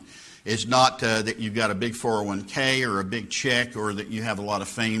found, is not that you've got a big 401k or a big check or that you have a lot of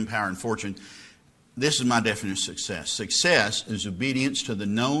fame, power, and fortune. This is my definition of success. Success is obedience to the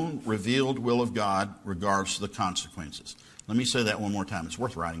known, revealed will of God, regardless of the consequences. Let me say that one more time. It's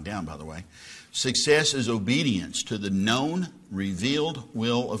worth writing down, by the way. Success is obedience to the known, revealed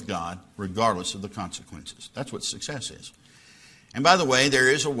will of God, regardless of the consequences. That's what success is. And by the way, there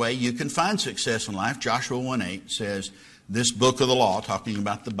is a way you can find success in life. Joshua 1:8 says, this book of the law, talking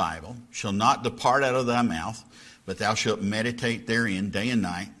about the Bible, shall not depart out of thy mouth, but thou shalt meditate therein day and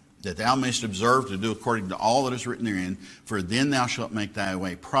night, that thou mayest observe to do according to all that is written therein, for then thou shalt make thy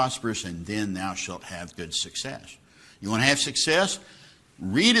way prosperous, and then thou shalt have good success. You want to have success?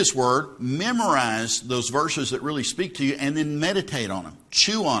 Read His Word, memorize those verses that really speak to you, and then meditate on them.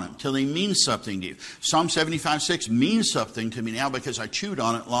 Chew on them till they mean something to you. Psalm 75:6 means something to me now because I chewed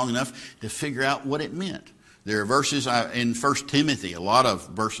on it long enough to figure out what it meant. There are verses in 1 Timothy, a lot of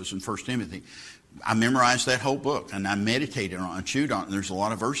verses in 1 Timothy. I memorized that whole book, and I meditated on it, and chewed on it. And there's a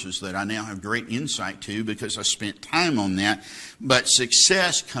lot of verses that I now have great insight to because I spent time on that. But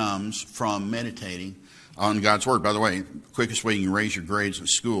success comes from meditating on God's Word. By the way, the quickest way you can raise your grades in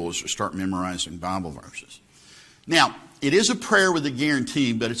school is to start memorizing Bible verses. Now, it is a prayer with a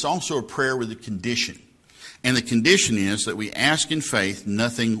guarantee, but it's also a prayer with a condition. And the condition is that we ask in faith,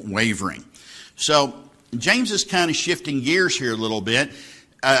 nothing wavering. So James is kind of shifting gears here a little bit.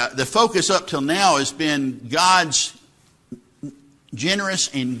 The focus up till now has been God's generous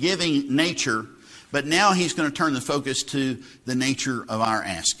and giving nature, but now he's going to turn the focus to the nature of our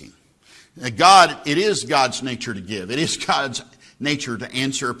asking. It is God's nature to give. It is God's nature to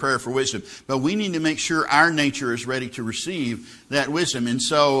answer a prayer for wisdom. But we need to make sure our nature is ready to receive that wisdom. And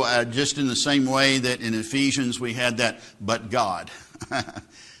so just in the same way that in Ephesians we had that, but God,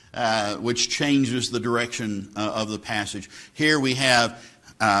 which changes the direction of the passage. Here we have,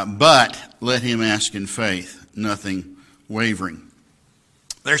 but let him ask in faith, nothing wavering.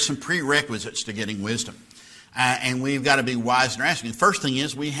 There's some prerequisites to getting wisdom. And we've got to be wise in our asking. The first thing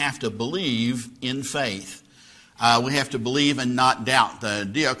is we have to believe in faith. We have to believe and not doubt. The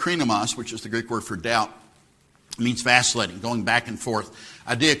diakrinomos, which is the Greek word for doubt, means vacillating, going back and forth.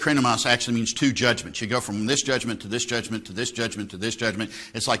 Diakrinomos actually means two judgments. You go from this judgment to this judgment to this judgment to this judgment.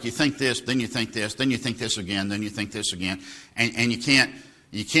 It's like you think this, then you think this, then you think this again, then you think this again, and you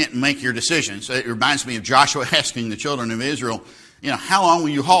can't make your decision. So it reminds me of Joshua asking the children of Israel, how long will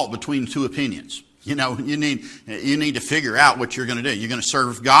you halt between two opinions? You need to figure out what you're going to do. You're going to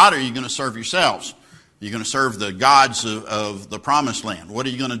serve God or you're going to serve yourselves? You're going to serve the gods of the promised land. What are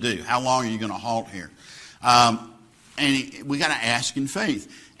you going to do? How long are you going to halt here? And we got to ask in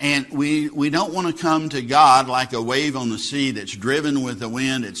faith. And we don't want to come to God like a wave on the sea that's driven with the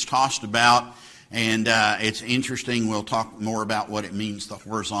wind. It's tossed about. And it's interesting. We'll talk more about what it means, the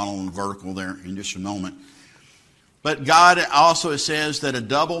horizontal and vertical there in just a moment. But God also says that a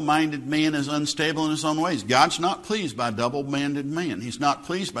double-minded man is unstable in his own ways. God's not pleased by a double-minded man. He's not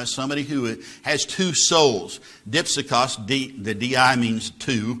pleased by somebody who has two souls. Dipsykos, the di means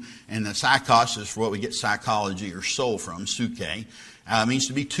two, and the psychos is what we get psychology or soul from, suke. Means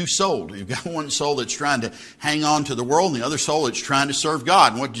to be two-souled. You've got one soul that's trying to hang on to the world, and the other soul that's trying to serve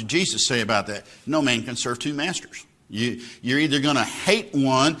God. And what did Jesus say about that? No man can serve two masters. You're either going to hate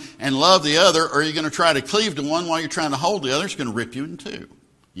one and love the other, or you're going to try to cleave to one while you're trying to hold the other. It's going to rip you in two.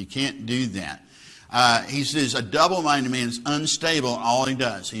 You can't do that. He says a double-minded man is unstable in all he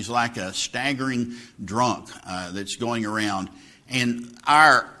does. He's like a staggering drunk that's going around. And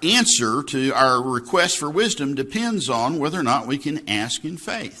our answer to our request for wisdom depends on whether or not we can ask in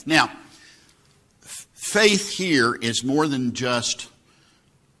faith. Now, faith here is more than just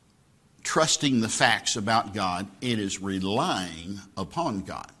trusting the facts about God. It is relying upon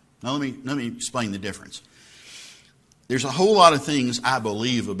God. Now let me explain the difference. There's a whole lot of things I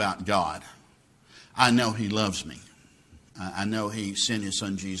believe about God. I know He loves me. I know He sent His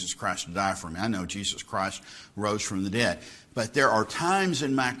Son Jesus Christ to die for me. I know Jesus Christ rose from the dead. But there are times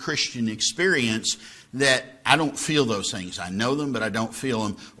in my Christian experience that I don't feel those things. I know them, but I don't feel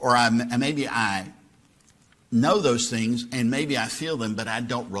them. Or maybe I know those things, and maybe I feel them, but I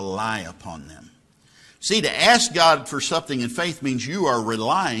don't rely upon them. See, to ask God for something in faith means you are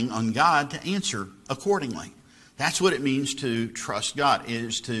relying on God to answer accordingly. That's what it means to trust God,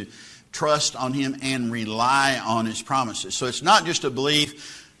 is to trust on Him and rely on His promises. So it's not just a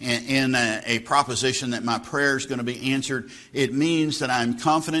belief in a proposition that my prayer is going to be answered. It means that I'm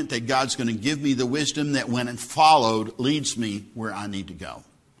confident that God's going to give me the wisdom that when followed leads me where I need to go.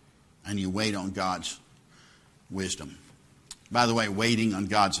 And you wait on God's wisdom. By the way, waiting on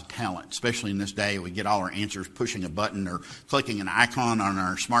God's a talent, especially in this day. We get all our answers pushing a button or clicking an icon on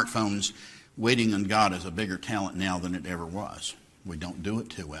our smartphones. Waiting on God is a bigger talent now than it ever was. We don't do it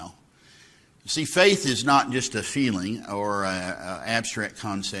too well. See, faith is not just a feeling or an abstract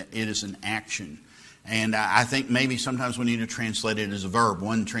concept. It is an action. And I think maybe sometimes we need to translate it as a verb.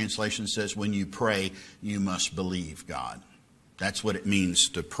 One translation says, when you pray, you must believe God. That's what it means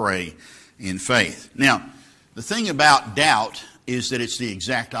to pray in faith. Now, the thing about doubt is that it's the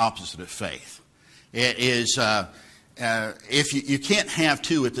exact opposite of faith. It is, if you can't have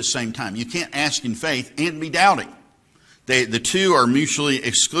two at the same time. You can't ask in faith and be doubting. The two are mutually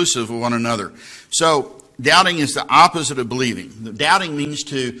exclusive of one another. So doubting is the opposite of believing. Doubting means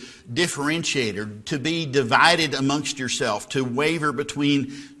to differentiate or to be divided amongst yourself, to waver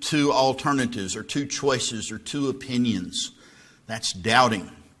between two alternatives or two choices or two opinions. That's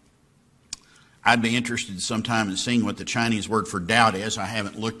doubting. I'd be interested sometime in seeing what the Chinese word for doubt is. I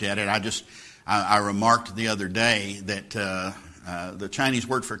haven't looked at it. I remarked the other day that the Chinese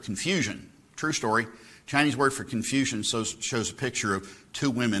word for confusion, true story, Chinese word for confusion shows a picture of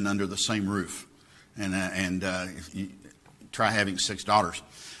two women under the same roof. And you try having 6 daughters.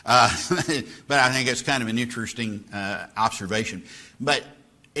 But I think it's kind of an interesting observation. But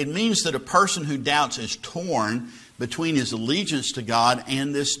it means that a person who doubts is torn between his allegiance to God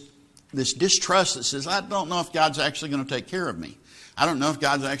and this this distrust that says, I don't know if God's actually going to take care of me. I don't know if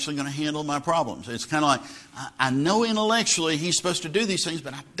God's actually going to handle my problems. It's kind of like, I know intellectually He's supposed to do these things,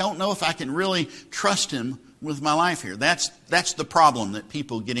 but I don't know if I can really trust Him with my life here. That's the problem that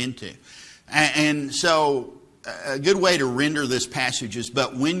people get into. And so a good way to render this passage is,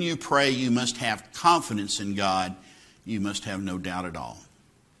 but when you pray, you must have confidence in God. You must have no doubt at all.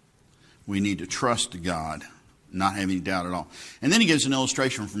 We need to trust God, not have any doubt at all. And then he gives an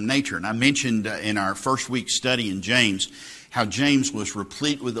illustration from nature. And I mentioned in our first week study in James how James was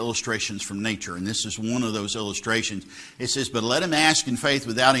replete with illustrations from nature. And this is one of those illustrations. It says, but let him ask in faith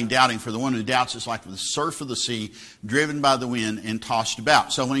without any doubting, for the one who doubts is like the surf of the sea, driven by the wind and tossed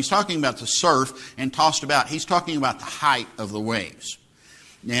about. So when he's talking about the surf and tossed about, he's talking about the height of the waves.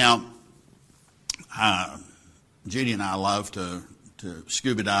 Now, Judy and I love to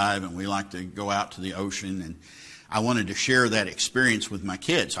scuba dive, and we like to go out to the ocean, and I wanted to share that experience with my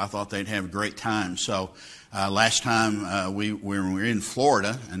kids. I thought they'd have a great time. So last time we were in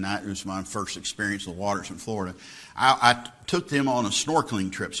Florida, and that was my first experience with waters in Florida, I took them on a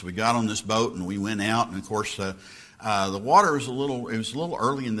snorkeling trip. So we got on this boat and we went out, and of course the water was a little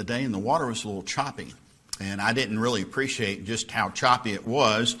early in the day, and the water was a little choppy. And I didn't really appreciate just how choppy it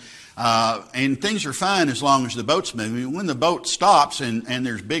was. And things are fine as long as the boat's moving. When the boat stops and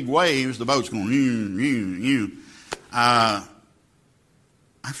there's big waves, the boat's going, I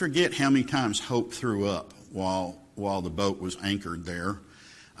forget how many times Hope threw up while the boat was anchored there.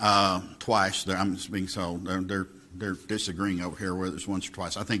 Twice. They're disagreeing over here whether it's once or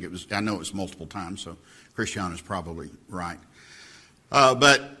twice. I know it was multiple times, so Christiana's probably right.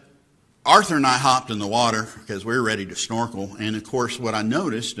 But Arthur and I hopped in the water because we were ready to snorkel. And of course, what I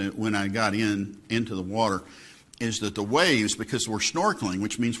noticed when I got into the water is that the waves, because we're snorkeling,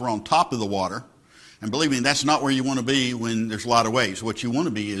 which means we're on top of the water, and believe me, that's not where you want to be when there's a lot of waves. What you want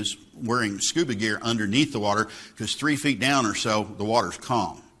to be is wearing scuba gear underneath the water, because 3 feet down or so, the water's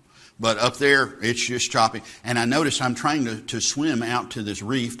calm. But up there, it's just choppy. And I noticed I'm trying to swim out to this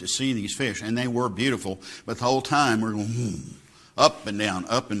reef to see these fish, and they were beautiful. But the whole time, we're going, up and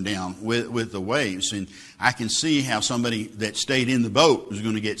down with the waves. And I can see how somebody that stayed in the boat was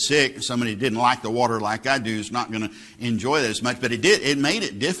going to get sick. Somebody that didn't like the water like I do is not going to enjoy that as much. But it made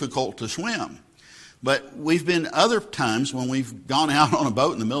it difficult to swim. But we've been other times when we've gone out on a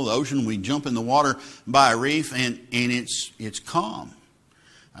boat in the middle of the ocean, we jump in the water by a reef, and it's calm.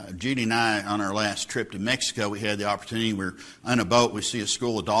 Judy and I, on our last trip to Mexico, we had the opportunity. We're on a boat. We see a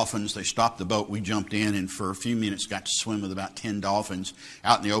school of dolphins. They stopped the boat. We jumped in, and for a few minutes got to swim with about 10 dolphins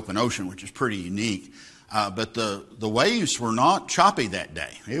out in the open ocean, which is pretty unique. But the waves were not choppy that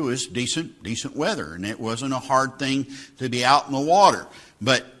day. It was decent weather, and it wasn't a hard thing to be out in the water.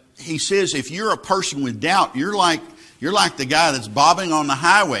 But he says if you're a person with doubt, you're like the guy that's bobbing on the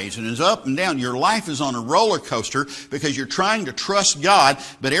highways and is up and down. Your life is on a roller coaster because you're trying to trust God,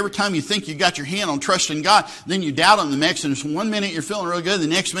 but every time you think you got your hand on trusting God, then you doubt on the next. And 1 minute you're feeling really good, the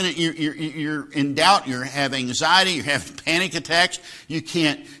next minute you're in doubt, you have anxiety, you have panic attacks, you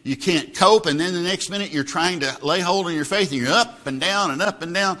can't cope, and then the next minute you're trying to lay hold on your faith, and you're up and down and up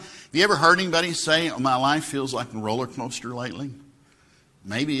and down. Have you ever heard anybody say, my life feels like a roller coaster lately?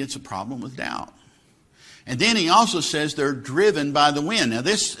 Maybe it's a problem with doubt. And then he also says they're driven by the wind. Now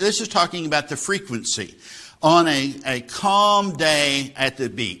this is talking about the frequency. On a calm day at the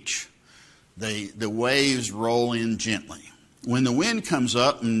beach, the waves roll in gently. When the wind comes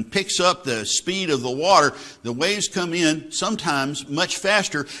up and picks up the speed of the water, the waves come in sometimes much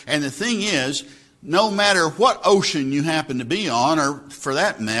faster. And the thing is, no matter what ocean you happen to be on, or for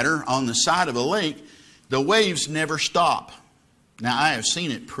that matter, on the side of a lake, the waves never stop. Now, I have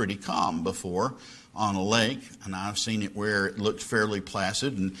seen it pretty calm before on a lake, and I've seen it where it looked fairly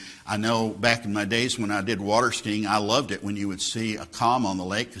placid. And I know back in my days when I did water skiing, I loved it when you would see a calm on the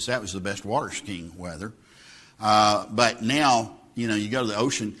lake, because that was the best water skiing weather. But now, you go to the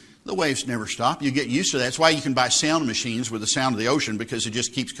ocean, the waves never stop. You get used to that. That's why you can buy sound machines with the sound of the ocean, because it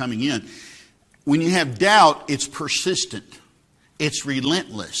just keeps coming in. When you have doubt, it's persistent. It's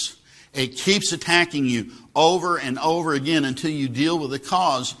relentless. It keeps attacking you over and over again until you deal with the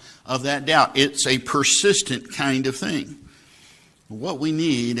cause of that doubt. It's a persistent kind of thing. What we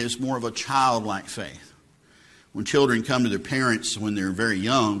need is more of a childlike faith. When children come to their parents when they're very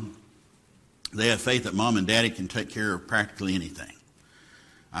young, they have faith that mom and daddy can take care of practically anything.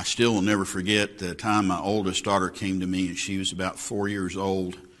 I still will never forget the time my oldest daughter came to me, and she was about 4 years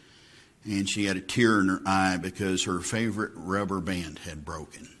old, and she had a tear in her eye because her favorite rubber band had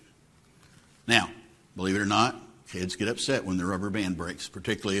broken. Now, believe it or not, kids get upset when the rubber band breaks,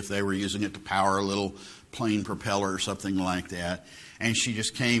 particularly if they were using it to power a little plane propeller or something like that. And she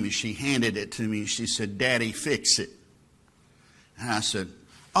just came and she handed it to me and she said, "Daddy, fix it." And I said,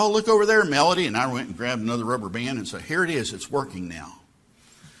 "Oh, look over there, Melody." And I went and grabbed another rubber band and said, "Here it is, it's working now."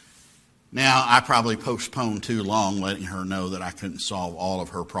 Now, I probably postponed too long letting her know that I couldn't solve all of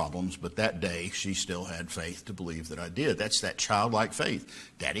her problems, but that day she still had faith to believe that I did. That's that childlike faith.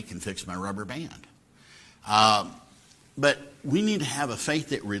 Daddy can fix my rubber band. But we need to have a faith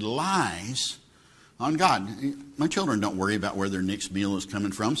that relies on God. My children don't worry about where their next meal is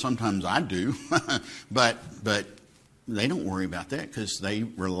coming from. Sometimes I do, but they don't worry about that because they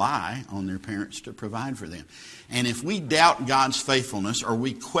rely on their parents to provide for them. And if we doubt God's faithfulness or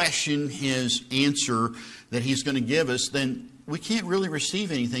we question His answer that He's going to give us, then we can't really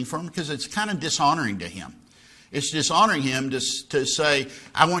receive anything from Him because it's kind of dishonoring to Him. It's dishonoring Him to say,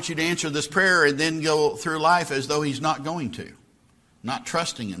 "I want you to answer this prayer," and then go through life as though He's not going to. Not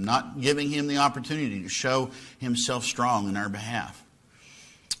trusting Him, not giving Him the opportunity to show Himself strong in our behalf.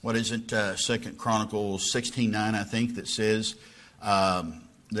 What is it, 2 Chronicles 16:9, I think, that says,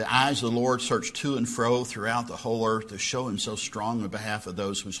 "The eyes of the Lord search to and fro throughout the whole earth to show Himself strong on behalf of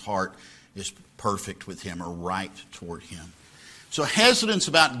those whose heart is perfect with Him," or right toward Him. So hesitance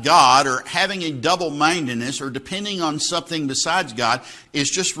about God or having a double-mindedness or depending on something besides God is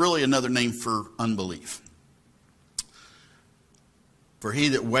just really another name for unbelief. "For he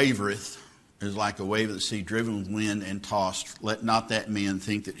that wavereth is like a wave of the sea, driven with wind and tossed. Let not that man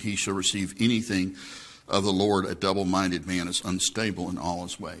think that he shall receive anything of the Lord. A double-minded man is unstable in all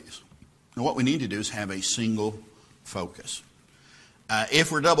his ways." And what we need to do is have a single focus. If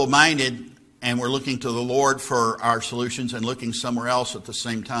we're double-minded and we're looking to the Lord for our solutions and looking somewhere else at the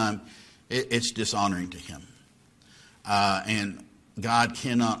same time, it's dishonoring to Him. And God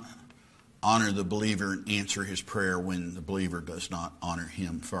cannot honor the believer and answer his prayer when the believer does not honor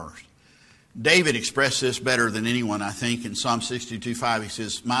Him first. David expressed this better than anyone, I think, in Psalm 62:5. He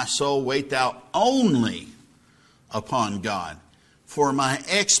says, "My soul, wait thou only upon God, for my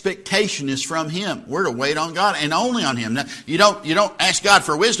expectation is from Him." We're to wait on God and only on Him. Now, you don't ask God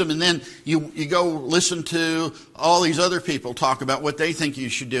for wisdom and then you go listen to all these other people talk about what they think you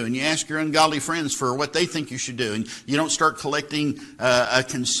should do, and you ask your ungodly friends for what they think you should do, and you don't start collecting a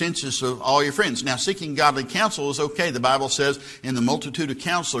consensus of all your friends. Now, seeking godly counsel is okay. The Bible says, "In the multitude of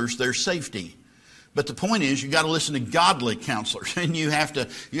counselors, there's safety." But the point is, you got to listen to godly counselors, and you have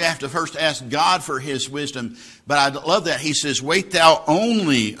to first ask God for His wisdom. But I love that He says, "Wait thou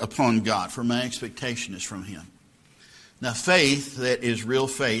only upon God, for my expectation is from Him." Now, faith that is real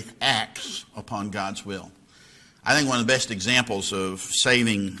faith acts upon God's will. I think one of the best examples of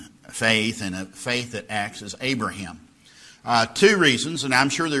saving faith and a faith that acts is Abraham. Two reasons, and I'm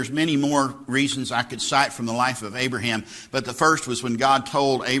sure there's many more reasons I could cite from the life of Abraham, but the first was when God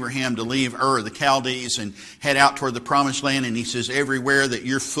told Abraham to leave Ur of the Chaldees and head out toward the Promised Land, and He says, "Everywhere that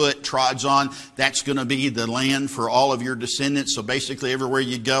your foot trods on, that's going to be the land for all of your descendants. So basically everywhere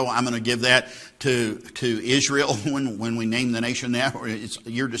you go, I'm going to give that to Israel." When we name the nation that,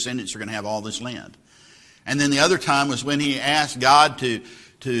 your descendants are going to have all this land. And then the other time was when He asked God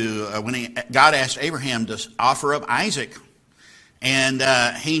God asked Abraham to offer up Isaac. And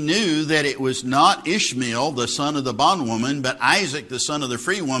he knew that it was not Ishmael, the son of the bondwoman, but Isaac, the son of the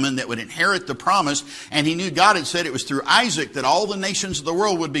free woman, that would inherit the promise. And he knew God had said it was through Isaac that all the nations of the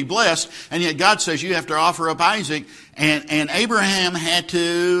world would be blessed. And yet God says you have to offer up Isaac. And Abraham had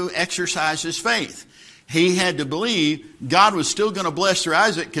to exercise his faith. He had to believe God was still going to bless through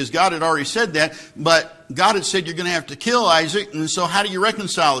Isaac because God had already said that. But God had said you're going to have to kill Isaac. And so how do you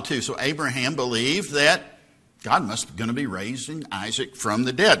reconcile the two? So Abraham believed that God must be going to be raising Isaac from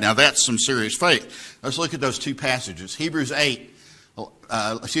the dead. Now that's some serious faith. Let's look at those two passages. Hebrews 11,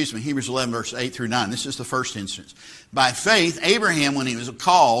 verse 8 through 9. This is the first instance. "By faith, Abraham, when he was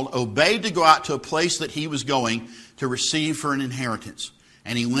called, obeyed to go out to a place that he was going to receive for an inheritance.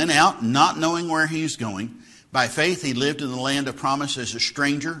 And he went out, not knowing where he was going. By faith, he lived in the land of promise as a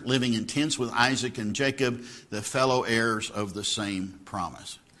stranger, living in tents with Isaac and Jacob, the fellow heirs of the same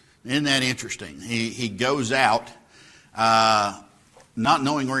promise." Isn't that interesting? He goes out not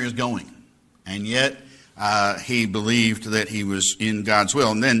knowing where he was going. And yet he believed that he was in God's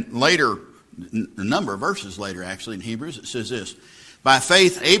will. And then later, a number of verses later actually in Hebrews, it says this. "By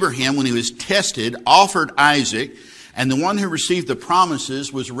faith, Abraham, when he was tested, offered Isaac. And the one who received the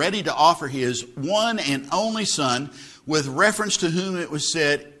promises was ready to offer his one and only son, with reference to whom it was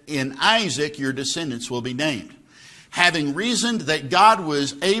said, 'In Isaac your descendants will be named.' Having reasoned that God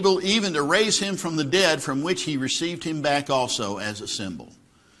was able even to raise him from the dead, from which he received him back also as a symbol."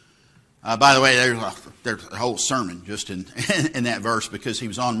 By the way, there's a whole sermon just in that verse, because he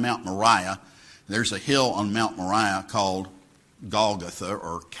was on Mount Moriah. there's a hill on Mount Moriah called Golgotha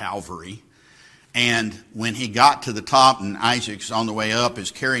or Calvary. And when he got to the top and Isaac's on the way up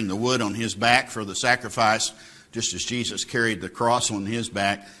is carrying the wood on his back for the sacrifice, just as Jesus carried the cross on his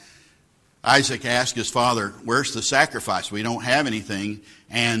back, Isaac asked his father, where's the sacrifice? We don't have anything.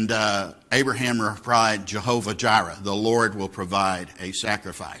 And Abraham replied, Jehovah Jireh, the Lord will provide a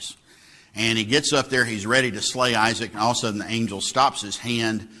sacrifice. And he gets up there, he's ready to slay Isaac, and all of a sudden the angel stops his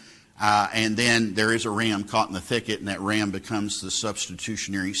hand, and then there is a ram caught in the thicket, and that ram becomes the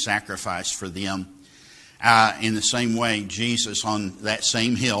substitutionary sacrifice for them. In the same way, Jesus on that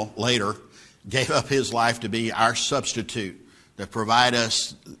same hill later gave up his life to be our substitute, to provide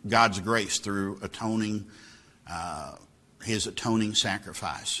us God's grace through his atoning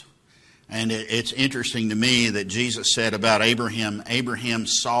sacrifice. And it's interesting to me that Jesus said about Abraham, Abraham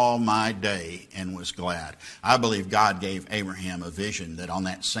saw my day and was glad. I believe God gave Abraham a vision that on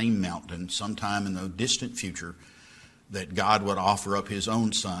that same mountain, sometime in the distant future, that God would offer up his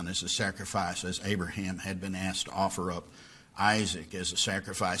own son as a sacrifice, as Abraham had been asked to offer up Isaac as a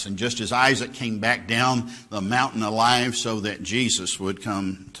sacrifice. And just as Isaac came back down the mountain alive, so that Jesus would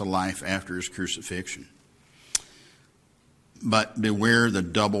come to life after his crucifixion. But beware the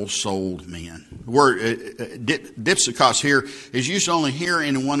double-souled man. The word dipsakos here is used only here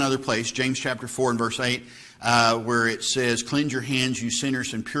and in one other place, James chapter 4 and verse 8, where it says, cleanse your hands, you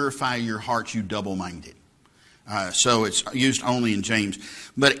sinners, and purify your hearts, you double-minded. So it's used only in James.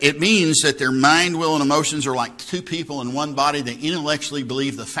 But it means that their mind, will, and emotions are like two people in one body. They intellectually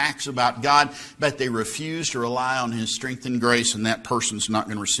believe the facts about God, but they refuse to rely on his strength and grace, and that person's not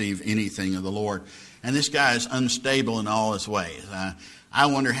going to receive anything of the Lord. And this guy is unstable in all his ways. I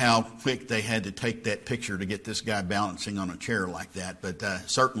wonder how quick they had to take that picture to get this guy balancing on a chair like that. But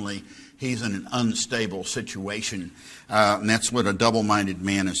certainly he's in an unstable situation. And that's what a double-minded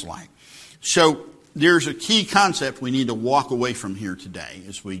man is like. So there's a key concept we need to walk away from here today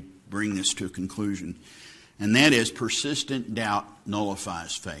as we bring this to a conclusion. And that is persistent doubt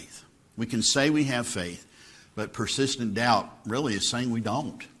nullifies faith. We can say we have faith, but persistent doubt really is saying we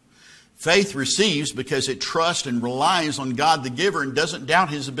don't. Faith receives because it trusts and relies on God the giver and doesn't doubt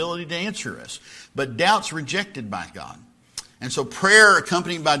his ability to answer us. But doubt's rejected by God. And so prayer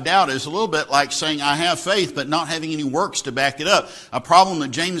accompanied by doubt is a little bit like saying I have faith but not having any works to back it up. A problem that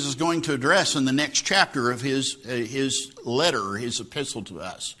James is going to address in the next chapter of his letter or his epistle to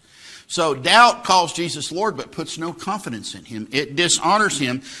us. So doubt calls Jesus Lord but puts no confidence in him. It dishonors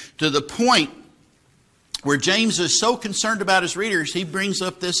him to the point where James is so concerned about his readers, he brings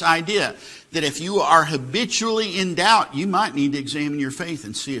up this idea that if you are habitually in doubt, you might need to examine your faith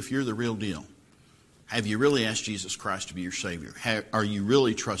and see if you're the real deal. Have you really asked Jesus Christ to be your Savior? Are you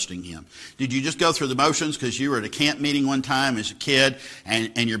really trusting him? Did you just go through the motions because you were at a camp meeting one time as a kid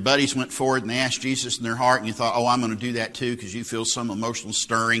and your buddies went forward and they asked Jesus in their heart and you thought, oh, I'm going to do that too because you feel some emotional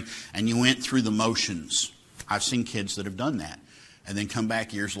stirring and you went through the motions? I've seen kids that have done that. And then come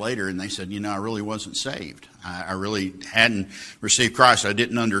back years later and they said, I really wasn't saved. I really hadn't received Christ. I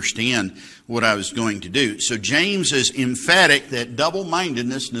didn't understand what I was going to do. So James is emphatic that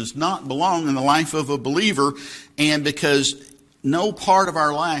double-mindedness does not belong in the life of a believer, and because no part of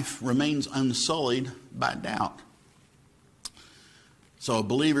our life remains unsullied by doubt. So a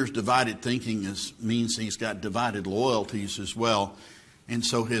believer's divided thinking means he's got divided loyalties as well. And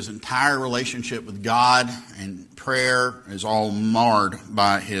so his entire relationship with God and prayer is all marred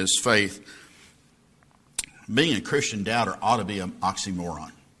by his faith. Being a Christian doubter ought to be an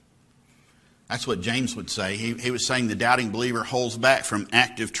oxymoron. That's what James would say. He was saying the doubting believer holds back from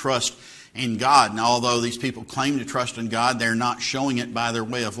active trust in God. And although these people claim to trust in God, they're not showing it by their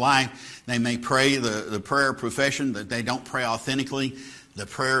way of life. They may pray the prayer profession, but they don't pray authentically. The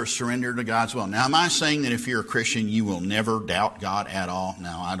prayer is surrender to God's will. Now, am I saying that if you're a Christian, you will never doubt God at all?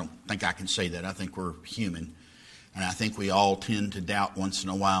 No, I don't think I can say that. I think we're human. And I think we all tend to doubt once in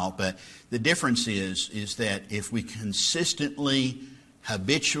a while. But the difference is that if we consistently,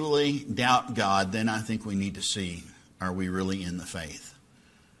 habitually doubt God, then I think we need to see, are we really in the faith?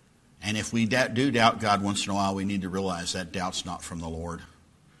 And if we do doubt God once in a while, we need to realize that doubt's not from the Lord.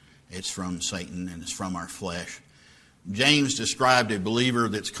 It's from Satan and it's from our flesh. James described a believer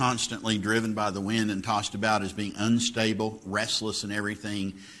that's constantly driven by the wind and tossed about as being unstable, restless in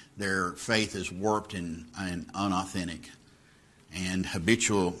everything. Their faith is warped and unauthentic. And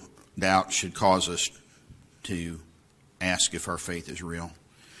habitual doubt should cause us to ask if our faith is real.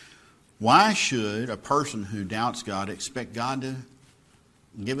 Why should a person who doubts God expect God to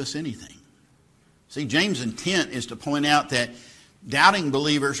give us anything? See, James' intent is to point out that doubting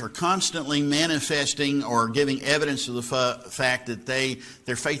believers are constantly manifesting or giving evidence of the fact that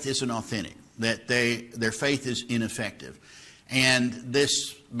their faith isn't authentic. that their faith is ineffective. And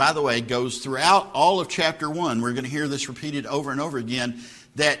this, by the way, goes throughout all of chapter 1. We're going to hear this repeated over and over again,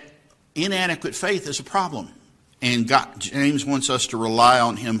 that inadequate faith is a problem. And James wants us to rely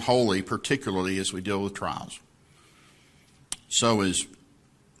on him wholly, particularly as we deal with trials. So as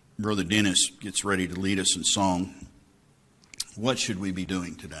Brother Dennis gets ready to lead us in song, what should we be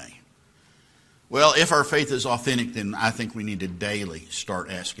doing today? Well, if our faith is authentic, then I think we need to daily start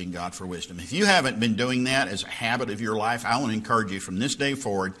asking God for wisdom. If you haven't been doing that as a habit of your life, I want to encourage you from this day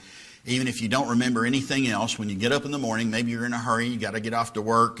forward, even if you don't remember anything else, when you get up in the morning, maybe you're in a hurry, you got to get off to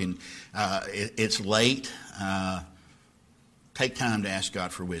work, and it's late, take time to ask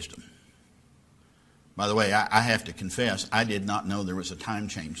God for wisdom. By the way, I have to confess, I did not know there was a time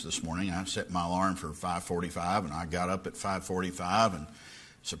change this morning. I set my alarm for 5:45, and I got up at 5:45, and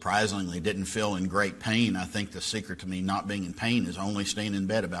surprisingly didn't feel in great pain. I think the secret to me not being in pain is only staying in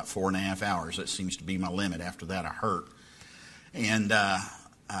bed about 4.5 hours. That seems to be my limit. After that, I hurt. And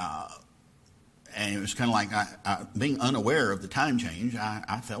it was kind of like being unaware of the time change.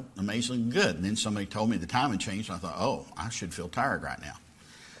 I felt amazingly good. And then somebody told me the time had changed. And I thought, oh, I should feel tired right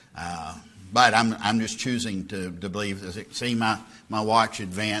now. But I'm just choosing to believe. See, my watch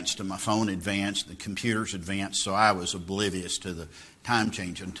advanced and my phone advanced, the computers advanced, so I was oblivious to the time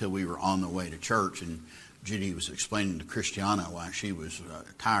change until we were on the way to church, and Judy was explaining to Christiana why she was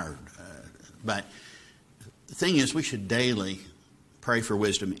tired. But the thing is, we should daily pray for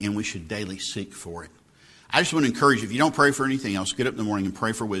wisdom, and we should daily seek for it. I just want to encourage you, if you don't pray for anything else, get up in the morning and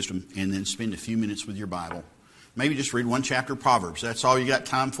pray for wisdom, and then spend a few minutes with your Bible. Maybe just read one chapter of Proverbs. That's all you got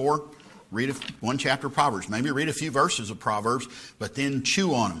time for? Read one chapter of Proverbs. Maybe read a few verses of Proverbs, but then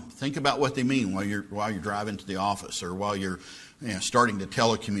chew on them. Think about what they mean while you're driving to the office, or while you're starting to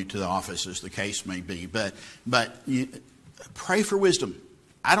telecommute to the office, as the case may be. But pray for wisdom.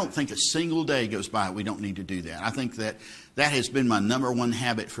 I don't think a single day goes by we don't need to do that. I think that has been my number one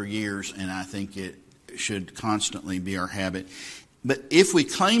habit for years, and I think it should constantly be our habit. But if we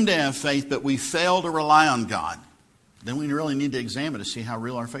claim to have faith, but we fail to rely on God, then we really need to examine to see how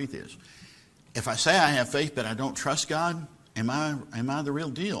real our faith is. If I say I have faith, but I don't trust God, am I the real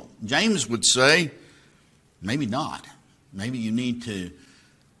deal? James would say, maybe not. Maybe you need to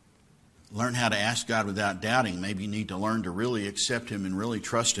learn how to ask God without doubting. Maybe you need to learn to really accept Him and really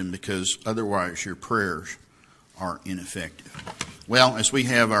trust Him, because otherwise your prayers are ineffective. Well, as we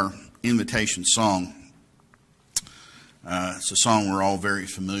have our invitation song, it's a song we're all very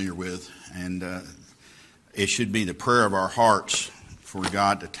familiar with, and it should be the prayer of our hearts for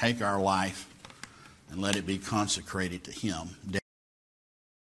God to take our life and let it be consecrated to Him.